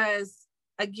because,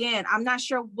 again, I'm not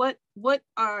sure what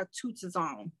Toots is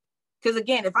on. Because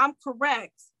again, if I'm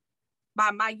correct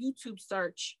by my YouTube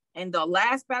search, and the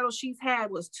last battle she's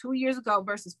had was 2 years ago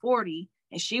versus 40,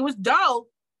 and she was dope.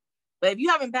 But if you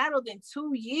haven't battled in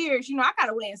 2 years, you know, I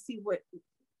gotta wait and see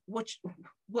what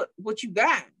you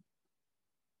got.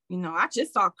 You know, I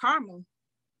just saw Karma.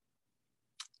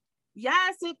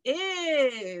 Yes, it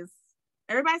is.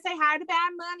 Everybody say hi to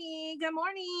Bad Money. Good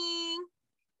morning.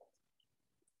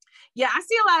 Yeah, I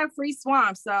see a lot of Free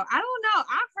Swamp. So I don't know.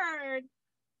 I heard,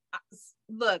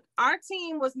 look, our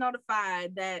team was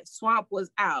notified that Swamp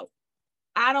was out.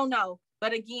 I don't know.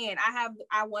 But again,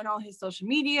 I went on his social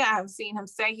media. I haven't seen him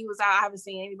say he was out. I haven't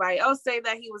seen anybody else say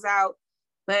that he was out.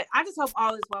 But I just hope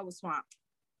all is well with Swamp.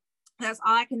 That's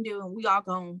all I can do. And we all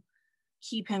gonna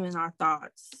keep him in our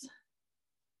thoughts.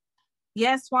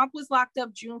 Yes, Swamp was locked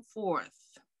up June 4th.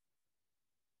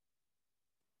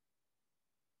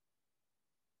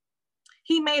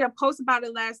 He made a post about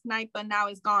it last night, but now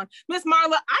he's gone. Miss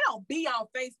Marla, I don't be on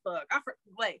Facebook.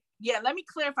 Let me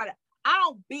clarify that. I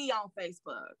don't be on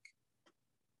Facebook.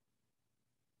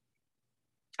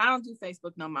 I don't do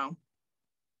Facebook no more.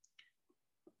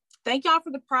 Thank y'all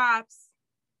for the props.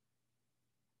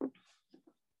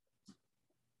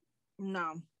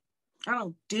 No, I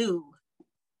don't do.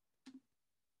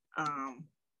 I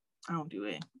don't do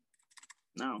it.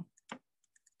 No,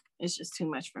 it's just too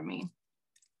much for me.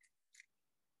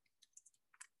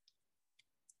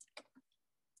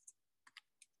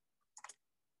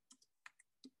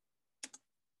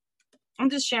 I'm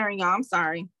just sharing, y'all. I'm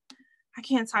sorry. I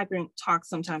can't type and talk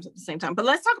sometimes at the same time. But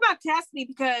let's talk about Cassidy,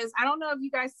 because I don't know if you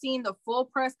guys seen the full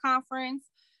press conference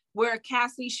where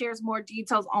Cassidy shares more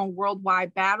details on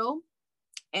Worldwide Battle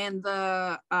and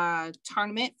the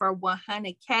tournament for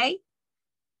 100K.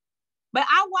 But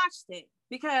I watched it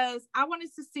because I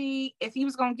wanted to see if he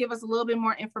was going to give us a little bit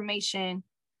more information.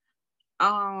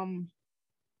 I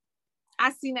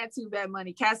seen that too, Bad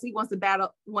Money. Cassidy wants to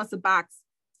box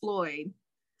Floyd.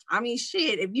 I mean,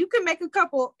 shit, if you can make a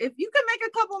couple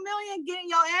million getting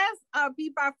your ass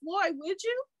beat by Floyd, would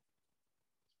you?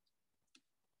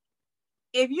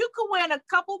 If you could win a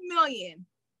couple million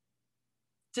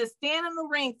to stand in the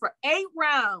ring for 8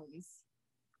 rounds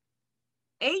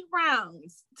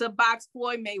to box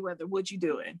Floyd Mayweather, would you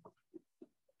do it?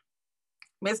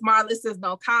 Miss Marla says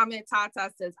no comment. Tata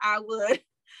says I would.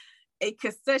 A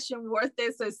concession worth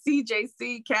it, says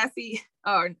CJC. Cassie,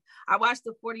 I watched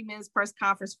the 40 minutes press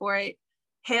conference for it.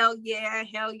 Hell yeah,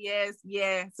 hell yes,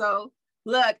 yeah. So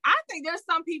look, I think there's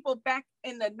some people back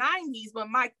in the 90s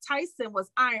when Mike Tyson was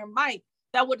Iron Mike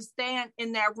that would stand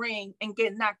in that ring and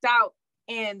get knocked out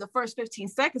in the first 15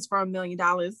 seconds for $1 million.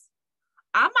 I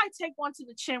might take one to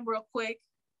the chin real quick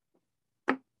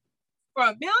for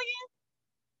 $1 million.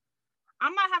 I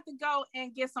might have to go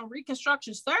and get some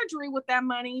reconstruction surgery with that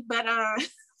money, but okay,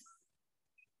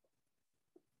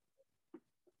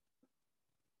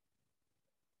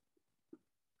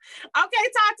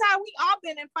 Tata, we all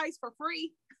been in fights for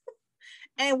free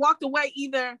and walked away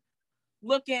either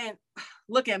looking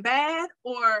bad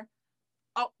or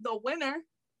the winner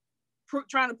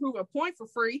trying to prove a point for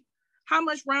free. How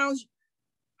much rounds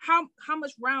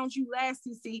you last,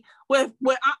 CC, with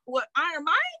Iron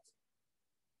Mike?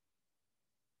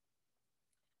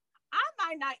 I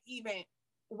might not even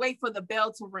wait for the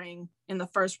bell to ring in the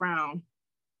first round.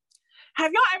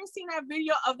 Have y'all ever seen that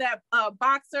video of that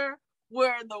boxer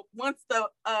where once the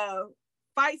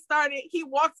fight started, he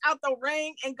walks out the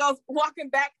ring and goes walking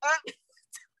back up?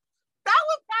 That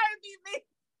would probably be me.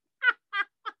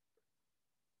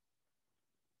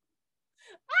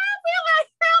 I feel like,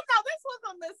 hell no, this was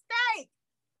a mistake.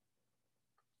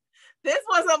 This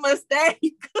was a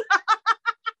mistake.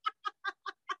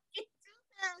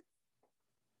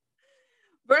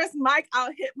 Versus Mike,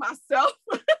 I'll hit myself.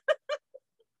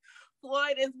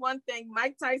 Floyd is one thing.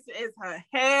 Mike Tyson is a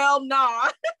hell no.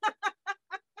 Nah.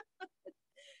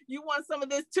 You want some of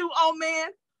this too, old man?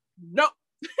 Nope.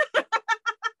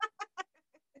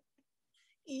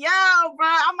 Yo, bro,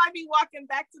 I might be walking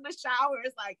back to the shower.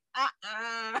 It's like,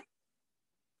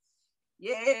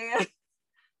 yeah.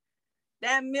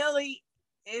 That Millie,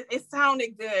 it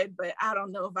sounded good, but I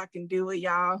don't know if I can do it,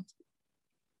 y'all.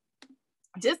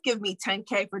 Just give me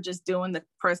 10K for just doing the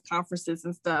press conferences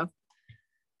and stuff,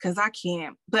 because I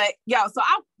can't. But yo,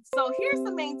 so here's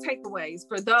the main takeaways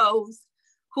for those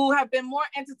who have been more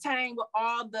entertained with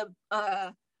all the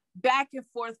back and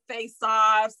forth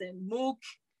face-offs and Mook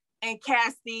and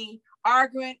Cassidy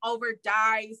arguing over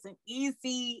Dice and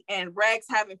Easy and Rex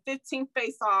having 15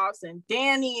 face-offs and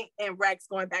Danny and Rex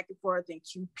going back and forth and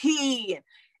QP. And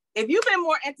if you've been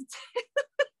more entertained,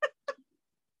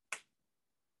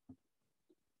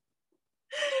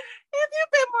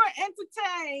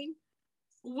 entertained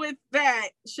with that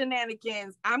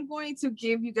shenanigans, I'm going to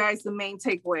give you guys the main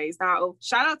takeaways. Now,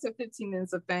 shout out to 15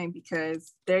 Minutes of Fame,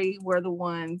 because they were the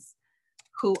ones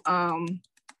who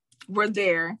were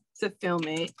there to film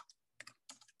it.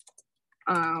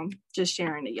 Just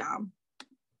sharing it, y'all.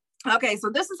 Okay, so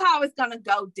this is how it's gonna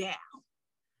go down.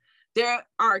 There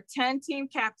are 10 team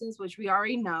captains, which we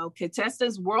already know.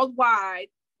 Contestants worldwide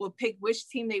will pick which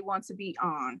team they want to be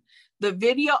on. The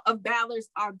video of battlers'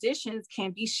 auditions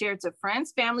can be shared to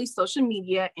friends, family, social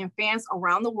media, and fans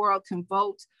around the world can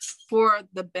vote for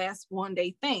the best one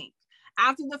they think.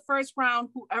 After the first round,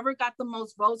 whoever got the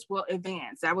most votes will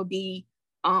advance. That would be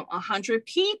 100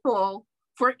 people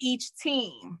for each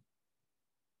team.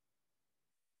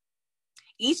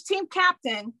 Each team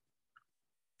captain,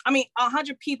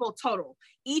 100 people total.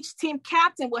 Each team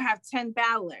captain will have 10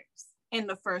 battlers in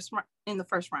the first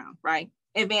round, right?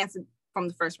 Advancing from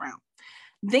the first round.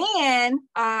 Then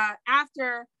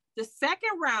after the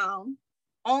second round,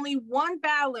 only one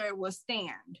battler will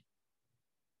stand.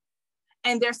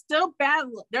 And they're still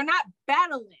battling. They're not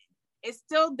battling. It's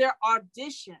still their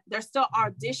audition. They're still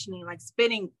auditioning, like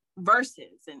spitting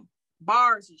verses and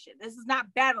bars and shit. This is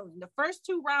not battling. The first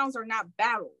 2 rounds are not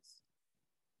battles.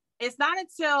 It's not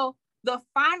until the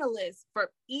finalists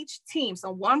for each team,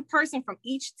 so one person from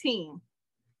each team,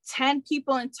 10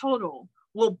 people in total,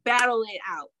 will battle it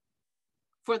out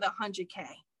for the 100K.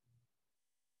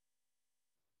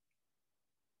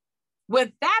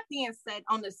 With that being said,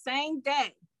 on the same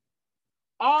day,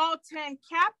 all 10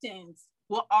 captains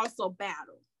will also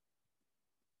battle.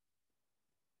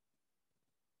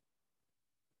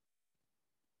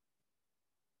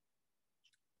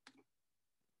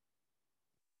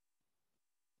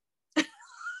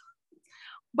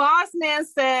 Boss Man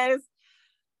says,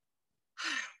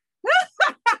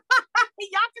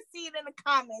 y'all can see it in the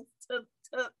comments.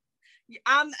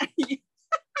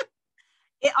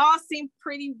 It all seemed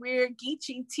pretty weird.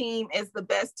 Geechee team is the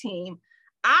best team.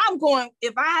 I'm going,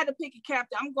 if I had to pick a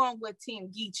captain, I'm going with Team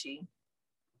Geechee.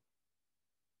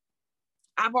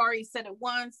 I've already said it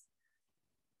once.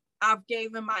 I've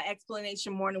given my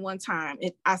explanation more than one time.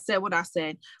 I said what I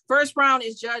said. First round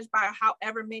is judged by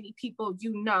however many people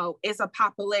you know. It's a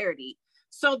popularity.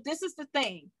 So this is the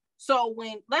thing. So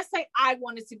when, let's say I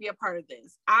wanted to be a part of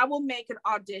this, I will make an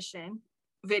audition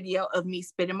video of me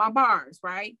spitting my bars,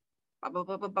 right? Bah, bah,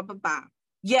 bah, bah, bah, bah.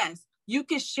 Yes, you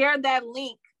can share that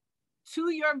link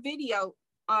to your video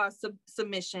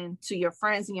submission to your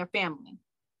friends and your family.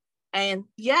 And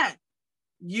yeah,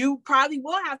 you probably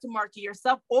will have to market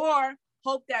yourself, or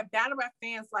hope that battle rap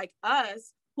fans like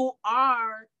us who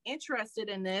are interested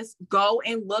in this go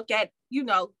and look at, you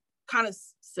know, kind of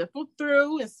sift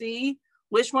through and see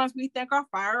which ones we think are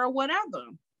fire or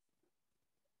whatever.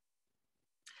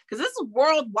 Because this is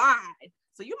worldwide.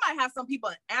 So you might have some people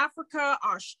in Africa,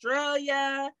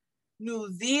 Australia,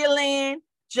 New Zealand,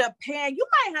 Japan. You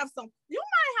might have some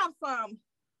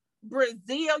Brazil.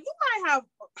 You might have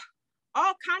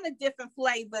all kind of different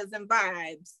flavors and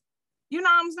vibes. You know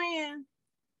what I'm saying?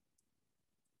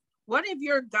 What if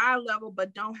you're guy level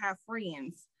but don't have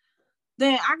friends?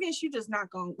 Then I guess you're just not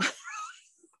gonna.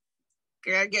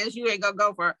 I guess you ain't gonna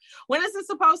go for it. When is it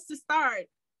supposed to start?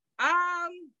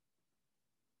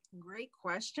 Great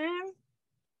question.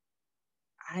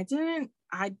 I don't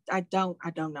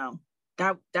know.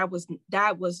 That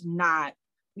was not.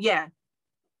 Yeah.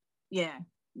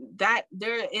 That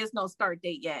there is no start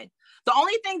date yet. The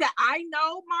only thing that I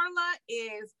know, Marla,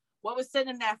 is what was said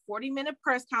in that 40-minute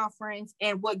press conference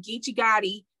and what Geechee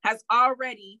Gotti has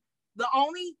already. The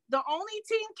only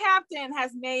team captain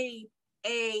has made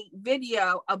a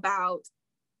video about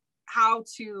how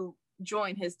to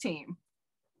join his team.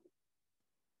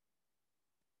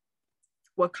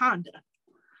 Wakanda.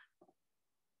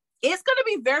 It's going to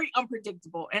be very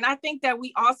unpredictable. And I think that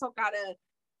we also got to,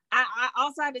 I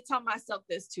also had to tell myself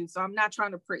this too, so I'm not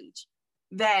trying to preach,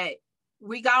 that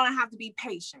we gotta have to be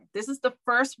patient. This is the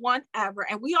first one ever.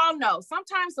 And we all know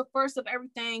sometimes the first of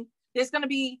everything, there's going to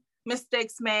be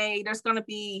mistakes made. There's going to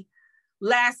be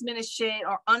last minute shit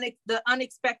or the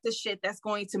unexpected shit that's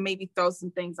going to maybe throw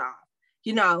some things off.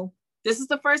 You know, this is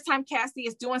the first time Cassie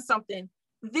is doing something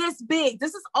this big.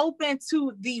 This is open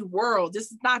to the world.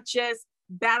 This is not just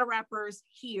battle rappers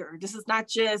here. This is not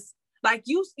just like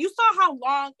you saw how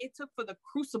long it took for the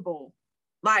Crucible.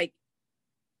 Like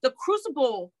the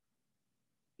Crucible,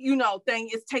 you know, thing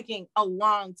is taking a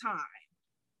long time.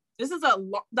 This is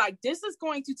this is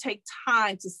going to take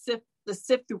time to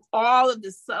sift through all of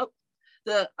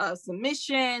the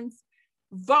submissions,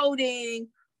 voting,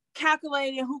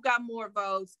 calculating who got more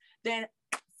votes, then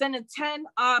sending 10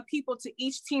 people to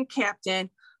each team captain,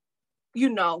 you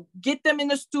know, get them in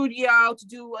the studio to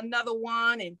do another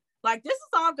one. And like, this is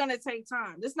all going to take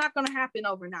time. This is not going to happen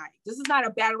overnight. This is not a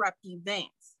battle rap event.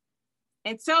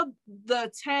 Until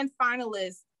the 10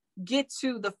 finalists get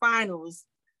to the finals,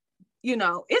 you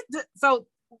know, so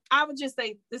I would just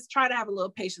say, let's try to have a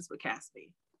little patience with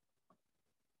Cassie.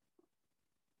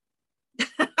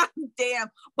 Damn,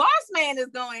 Boss Man is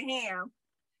going ham.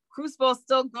 Crucible's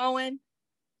still going.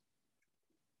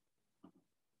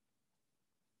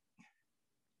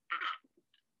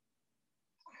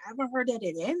 I haven't heard that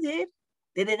it ended.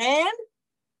 Did it end?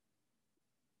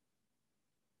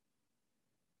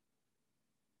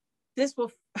 This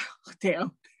will,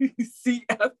 damn,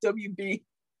 CFWB.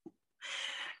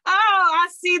 Oh, I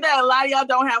see that a lot of y'all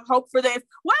don't have hope for this.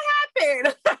 What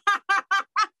happened?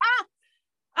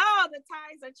 Oh, the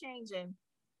tides are changing.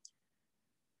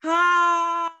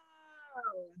 Oh.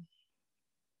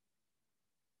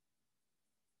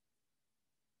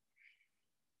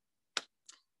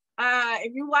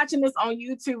 If you're watching this on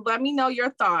YouTube, let me know your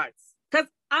thoughts. Because,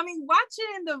 I mean,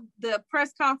 watching the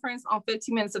press conference on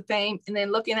 15 Minutes of Fame and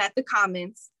then looking at the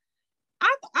comments,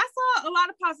 I saw a lot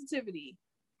of positivity.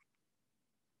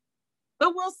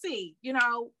 But we'll see. You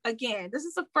know, again, this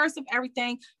is the first of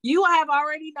everything. You have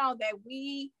already known that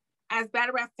we, as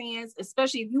battle rap fans,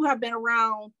 especially if you have been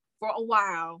around for a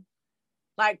while,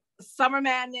 like Summer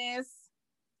Madness,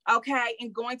 okay,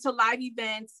 and going to live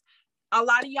events, a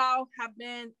lot of y'all have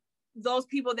been those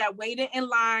people that waited in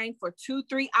line for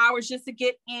 2-3 hours just to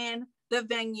get in the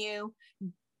venue.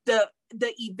 The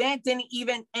event didn't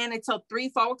even end until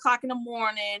 3-4 o'clock in the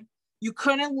morning. You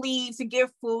couldn't leave to get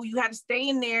food. You had to stay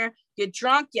in there. You're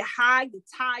drunk, you're high, you're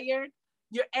tired,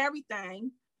 you're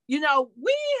everything. You know,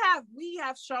 we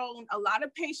have shown a lot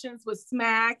of patience with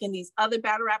SMAC and these other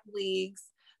battle rap leagues,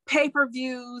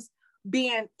 pay-per-views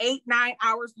being 8-9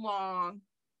 hours long.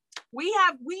 We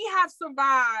have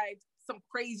survived some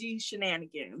crazy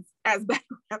shenanigans as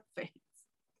battle rap fans.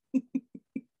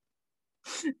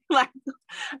 Like,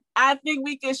 I think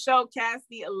we can show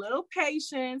Cassidy a little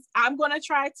patience. I'm going to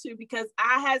try to, because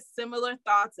I had similar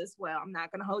thoughts as well. I'm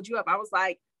not going to hold you up. I was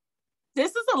like,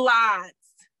 this is a lot.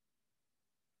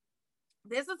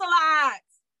 This is a lot.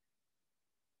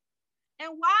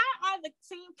 And why are the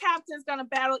team captains going to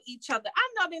battle each other? I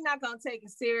know they're not going to take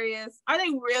it serious. Are they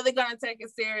really going to take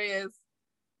it serious?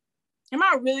 Am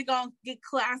I really going to get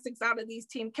classics out of these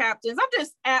team captains?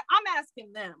 I'm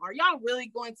asking them, are y'all really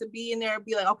going to be in there and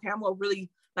be like, okay, I'm going to really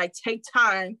like take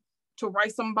time to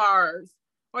write some bars?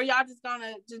 Or y'all just going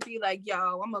to just be like,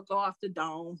 yo, I'm going to go off the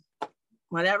dome.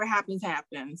 Whatever happens,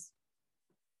 happens.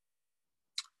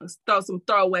 Let's throw some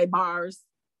throwaway bars.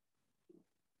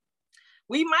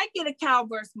 We might get a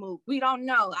Calverse move. We don't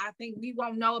know. I think we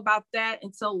won't know about that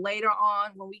until later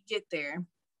on when we get there.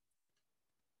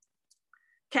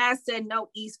 Cass said no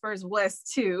East versus West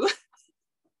too.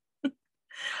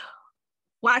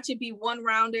 Watch it be one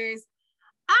rounders.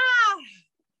 I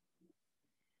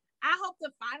hope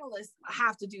the finalists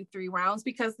have to do 3 rounds,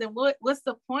 because then what's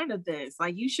the point of this?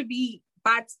 Like, you should be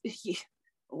what?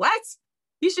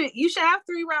 You should have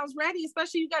 3 rounds ready,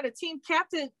 especially you got a team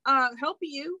captain helping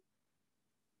you.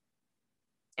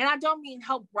 And I don't mean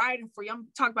help writing for you. I'm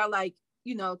talking about, like,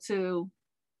 you know, to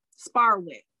spar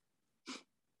with.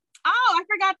 Oh, I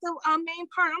forgot the main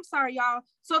part. I'm sorry, y'all.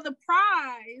 So the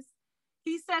prize,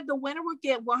 he said the winner would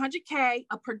get $100K,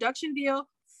 a production deal,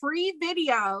 free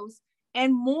videos,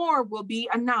 and more will be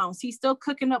announced. He's still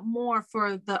cooking up more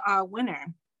for the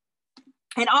winner.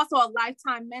 And also a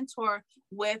lifetime mentor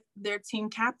with their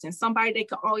team captain, somebody they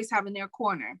could always have in their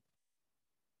corner.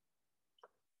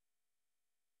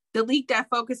 The league that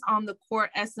focus on the core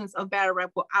essence of battle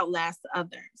rap will outlast the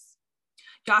others.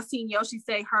 Y'all seen Yoshi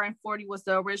say her and 40 was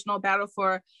the original battle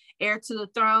for heir to the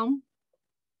throne?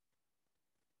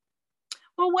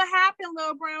 Well, what happened,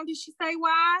 Lil Brown? Did she say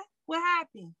why? What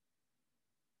happened?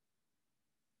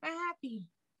 What happened?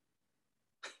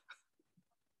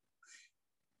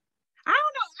 I don't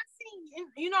know.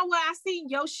 You know what? I seen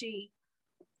Yoshi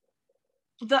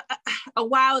a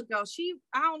while ago.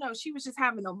 I don't know. She was just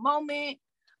having a moment,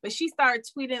 but she started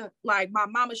tweeting like, my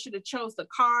mama should have chose the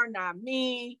car, not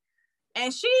me.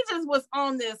 And she just was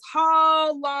on this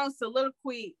whole long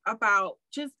soliloquy about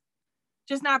just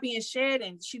not being shit,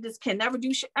 and she just can never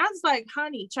do shit. I was like,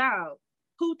 honey, child,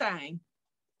 who thing?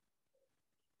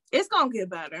 It's gonna get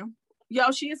better.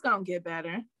 Yoshi, it's gonna get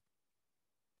better.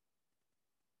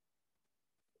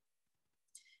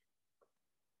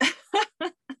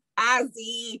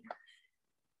 Ozzy,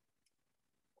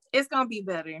 it's gonna be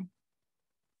better.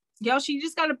 Yoshi, you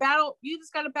just gotta battle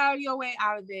your way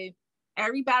out of it.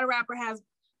 Every battle rapper has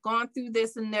gone through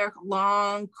this in their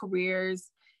long careers.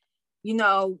 You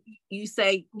know, you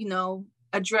say, you know,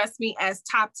 address me as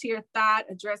top tier thought,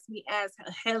 address me as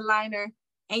a headliner,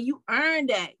 and you earn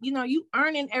that. You know, you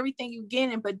earning everything you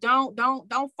getting, but don't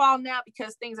fall now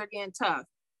because things are getting tough.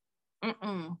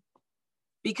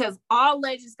 Because all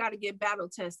legends got to get battle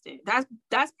tested.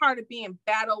 That's part of being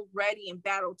battle ready and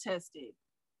battle tested.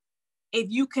 If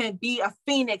you can be a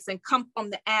phoenix and come from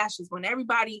the ashes when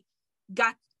everybody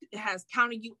has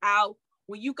counted you out,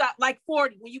 when you got like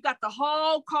 40, when you got the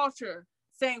whole culture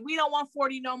saying we don't want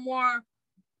 40 no more,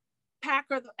 pack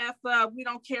her the F up, we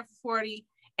don't care for 40,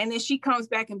 and then she comes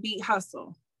back and beat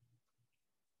Hustle.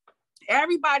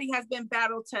 Everybody has been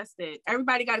battle tested.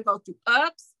 Everybody got to go through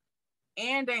ups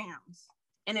and downs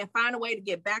and then find a way to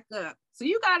get back up. So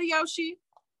you got it, Yoshi.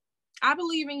 I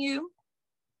believe in you.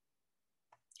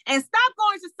 And stop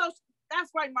going to social.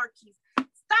 That's right, Marquise.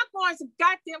 Stop going to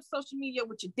goddamn social media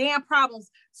with your damn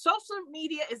problems. Social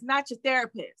media is not your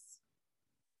therapist.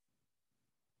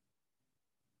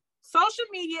 Social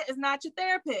media is not your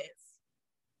therapist.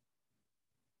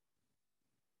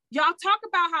 Y'all talk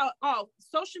about how,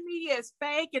 social media is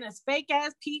fake and it's fake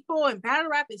ass people and battle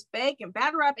rap is fake and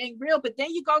battle rap ain't real. But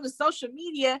then you go to social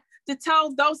media to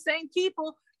tell those same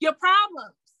people your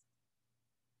problems.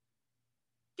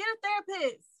 Get a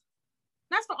therapist.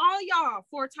 That's for all y'all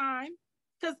for a time.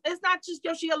 Because it's not just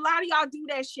Yoshi. A lot of y'all do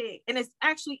that shit. And it's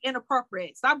actually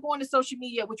inappropriate. Stop going to social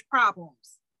media with your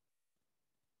problems.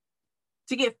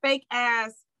 to get fake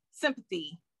ass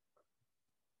sympathy.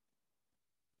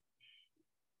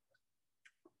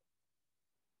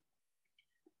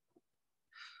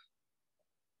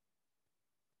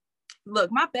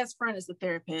 Look, my best friend is a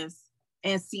therapist,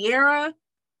 and Sierra,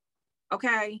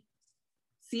 okay,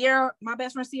 Sierra, my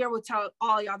best friend Sierra will tell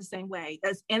all y'all the same way.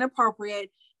 That's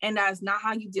inappropriate, and that's not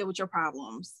how you deal with your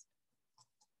problems.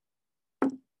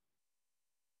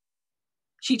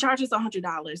 She charges $100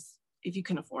 if you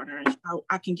can afford her.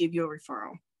 I can give you a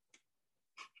referral.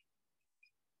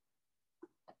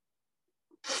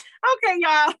 Okay,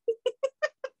 y'all.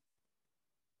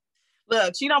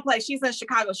 Look, she don't play. She's in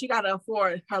Chicago. She got to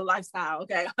afford her lifestyle.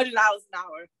 Okay, $100 an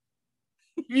hour.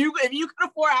 If you can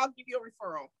afford, I'll give you a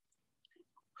referral.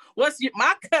 What's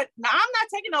my cut? Now, I'm not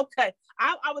taking no cut.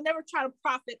 I would never try to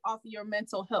profit off of your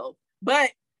mental health.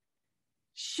 But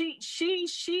she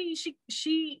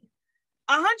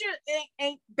 100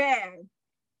 ain't bad.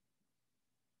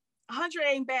 100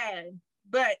 ain't bad.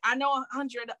 But I know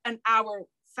 100 an hour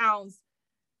sounds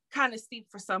kind of steep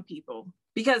for some people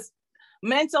because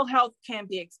mental health can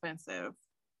be expensive.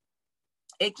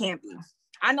 It can be.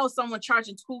 I know someone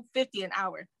charging $250 an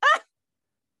hour.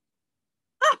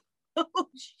 Oh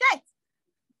shit!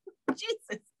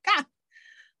 Jesus God!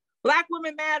 Black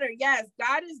Women Matter. Yes,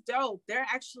 God is dope. They're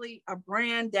actually a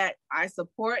brand that I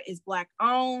support. Is Black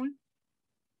owned.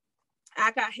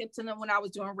 I got hip to them when I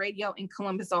was doing radio in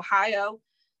Columbus, Ohio.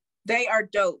 They are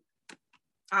dope.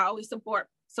 I always support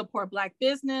Black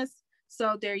business.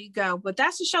 So there you go. But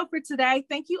that's the show for today.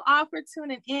 Thank you all for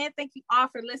tuning in. Thank you all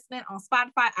for listening on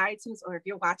Spotify, iTunes, or if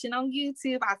you're watching on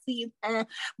YouTube, I'll see you.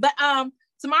 But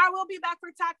tomorrow we'll be back for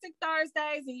Toxic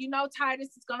Thursdays. And you know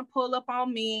Titus is going to pull up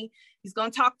on me. He's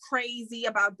going to talk crazy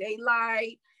about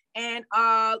Daylight and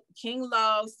King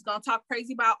Los. He's going to talk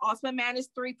crazy about Ultimate Madness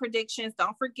 3 predictions.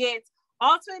 Don't forget,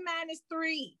 Ultimate Madness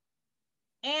 3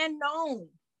 and Known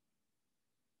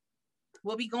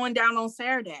will be going down on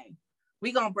Saturday.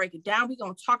 We're going to break it down. We're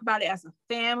going to talk about it as a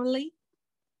family.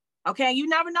 Okay, you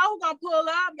never know who's going to pull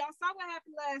up. Y'all saw what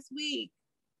happened last week.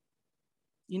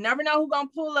 You never know who's going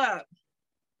to pull up.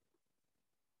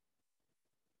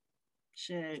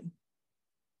 Shit.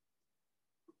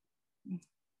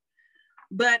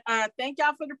 But thank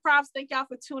y'all for the props. Thank y'all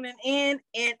for tuning in.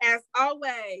 And as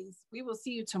always, we will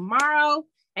see you tomorrow.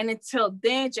 And until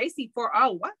then,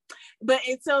 JC40, what? But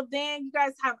until then, you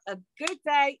guys have a good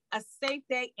day, a safe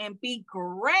day, and be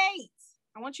great.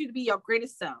 I want you to be your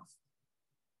greatest self.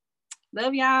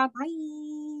 Love y'all. Bye.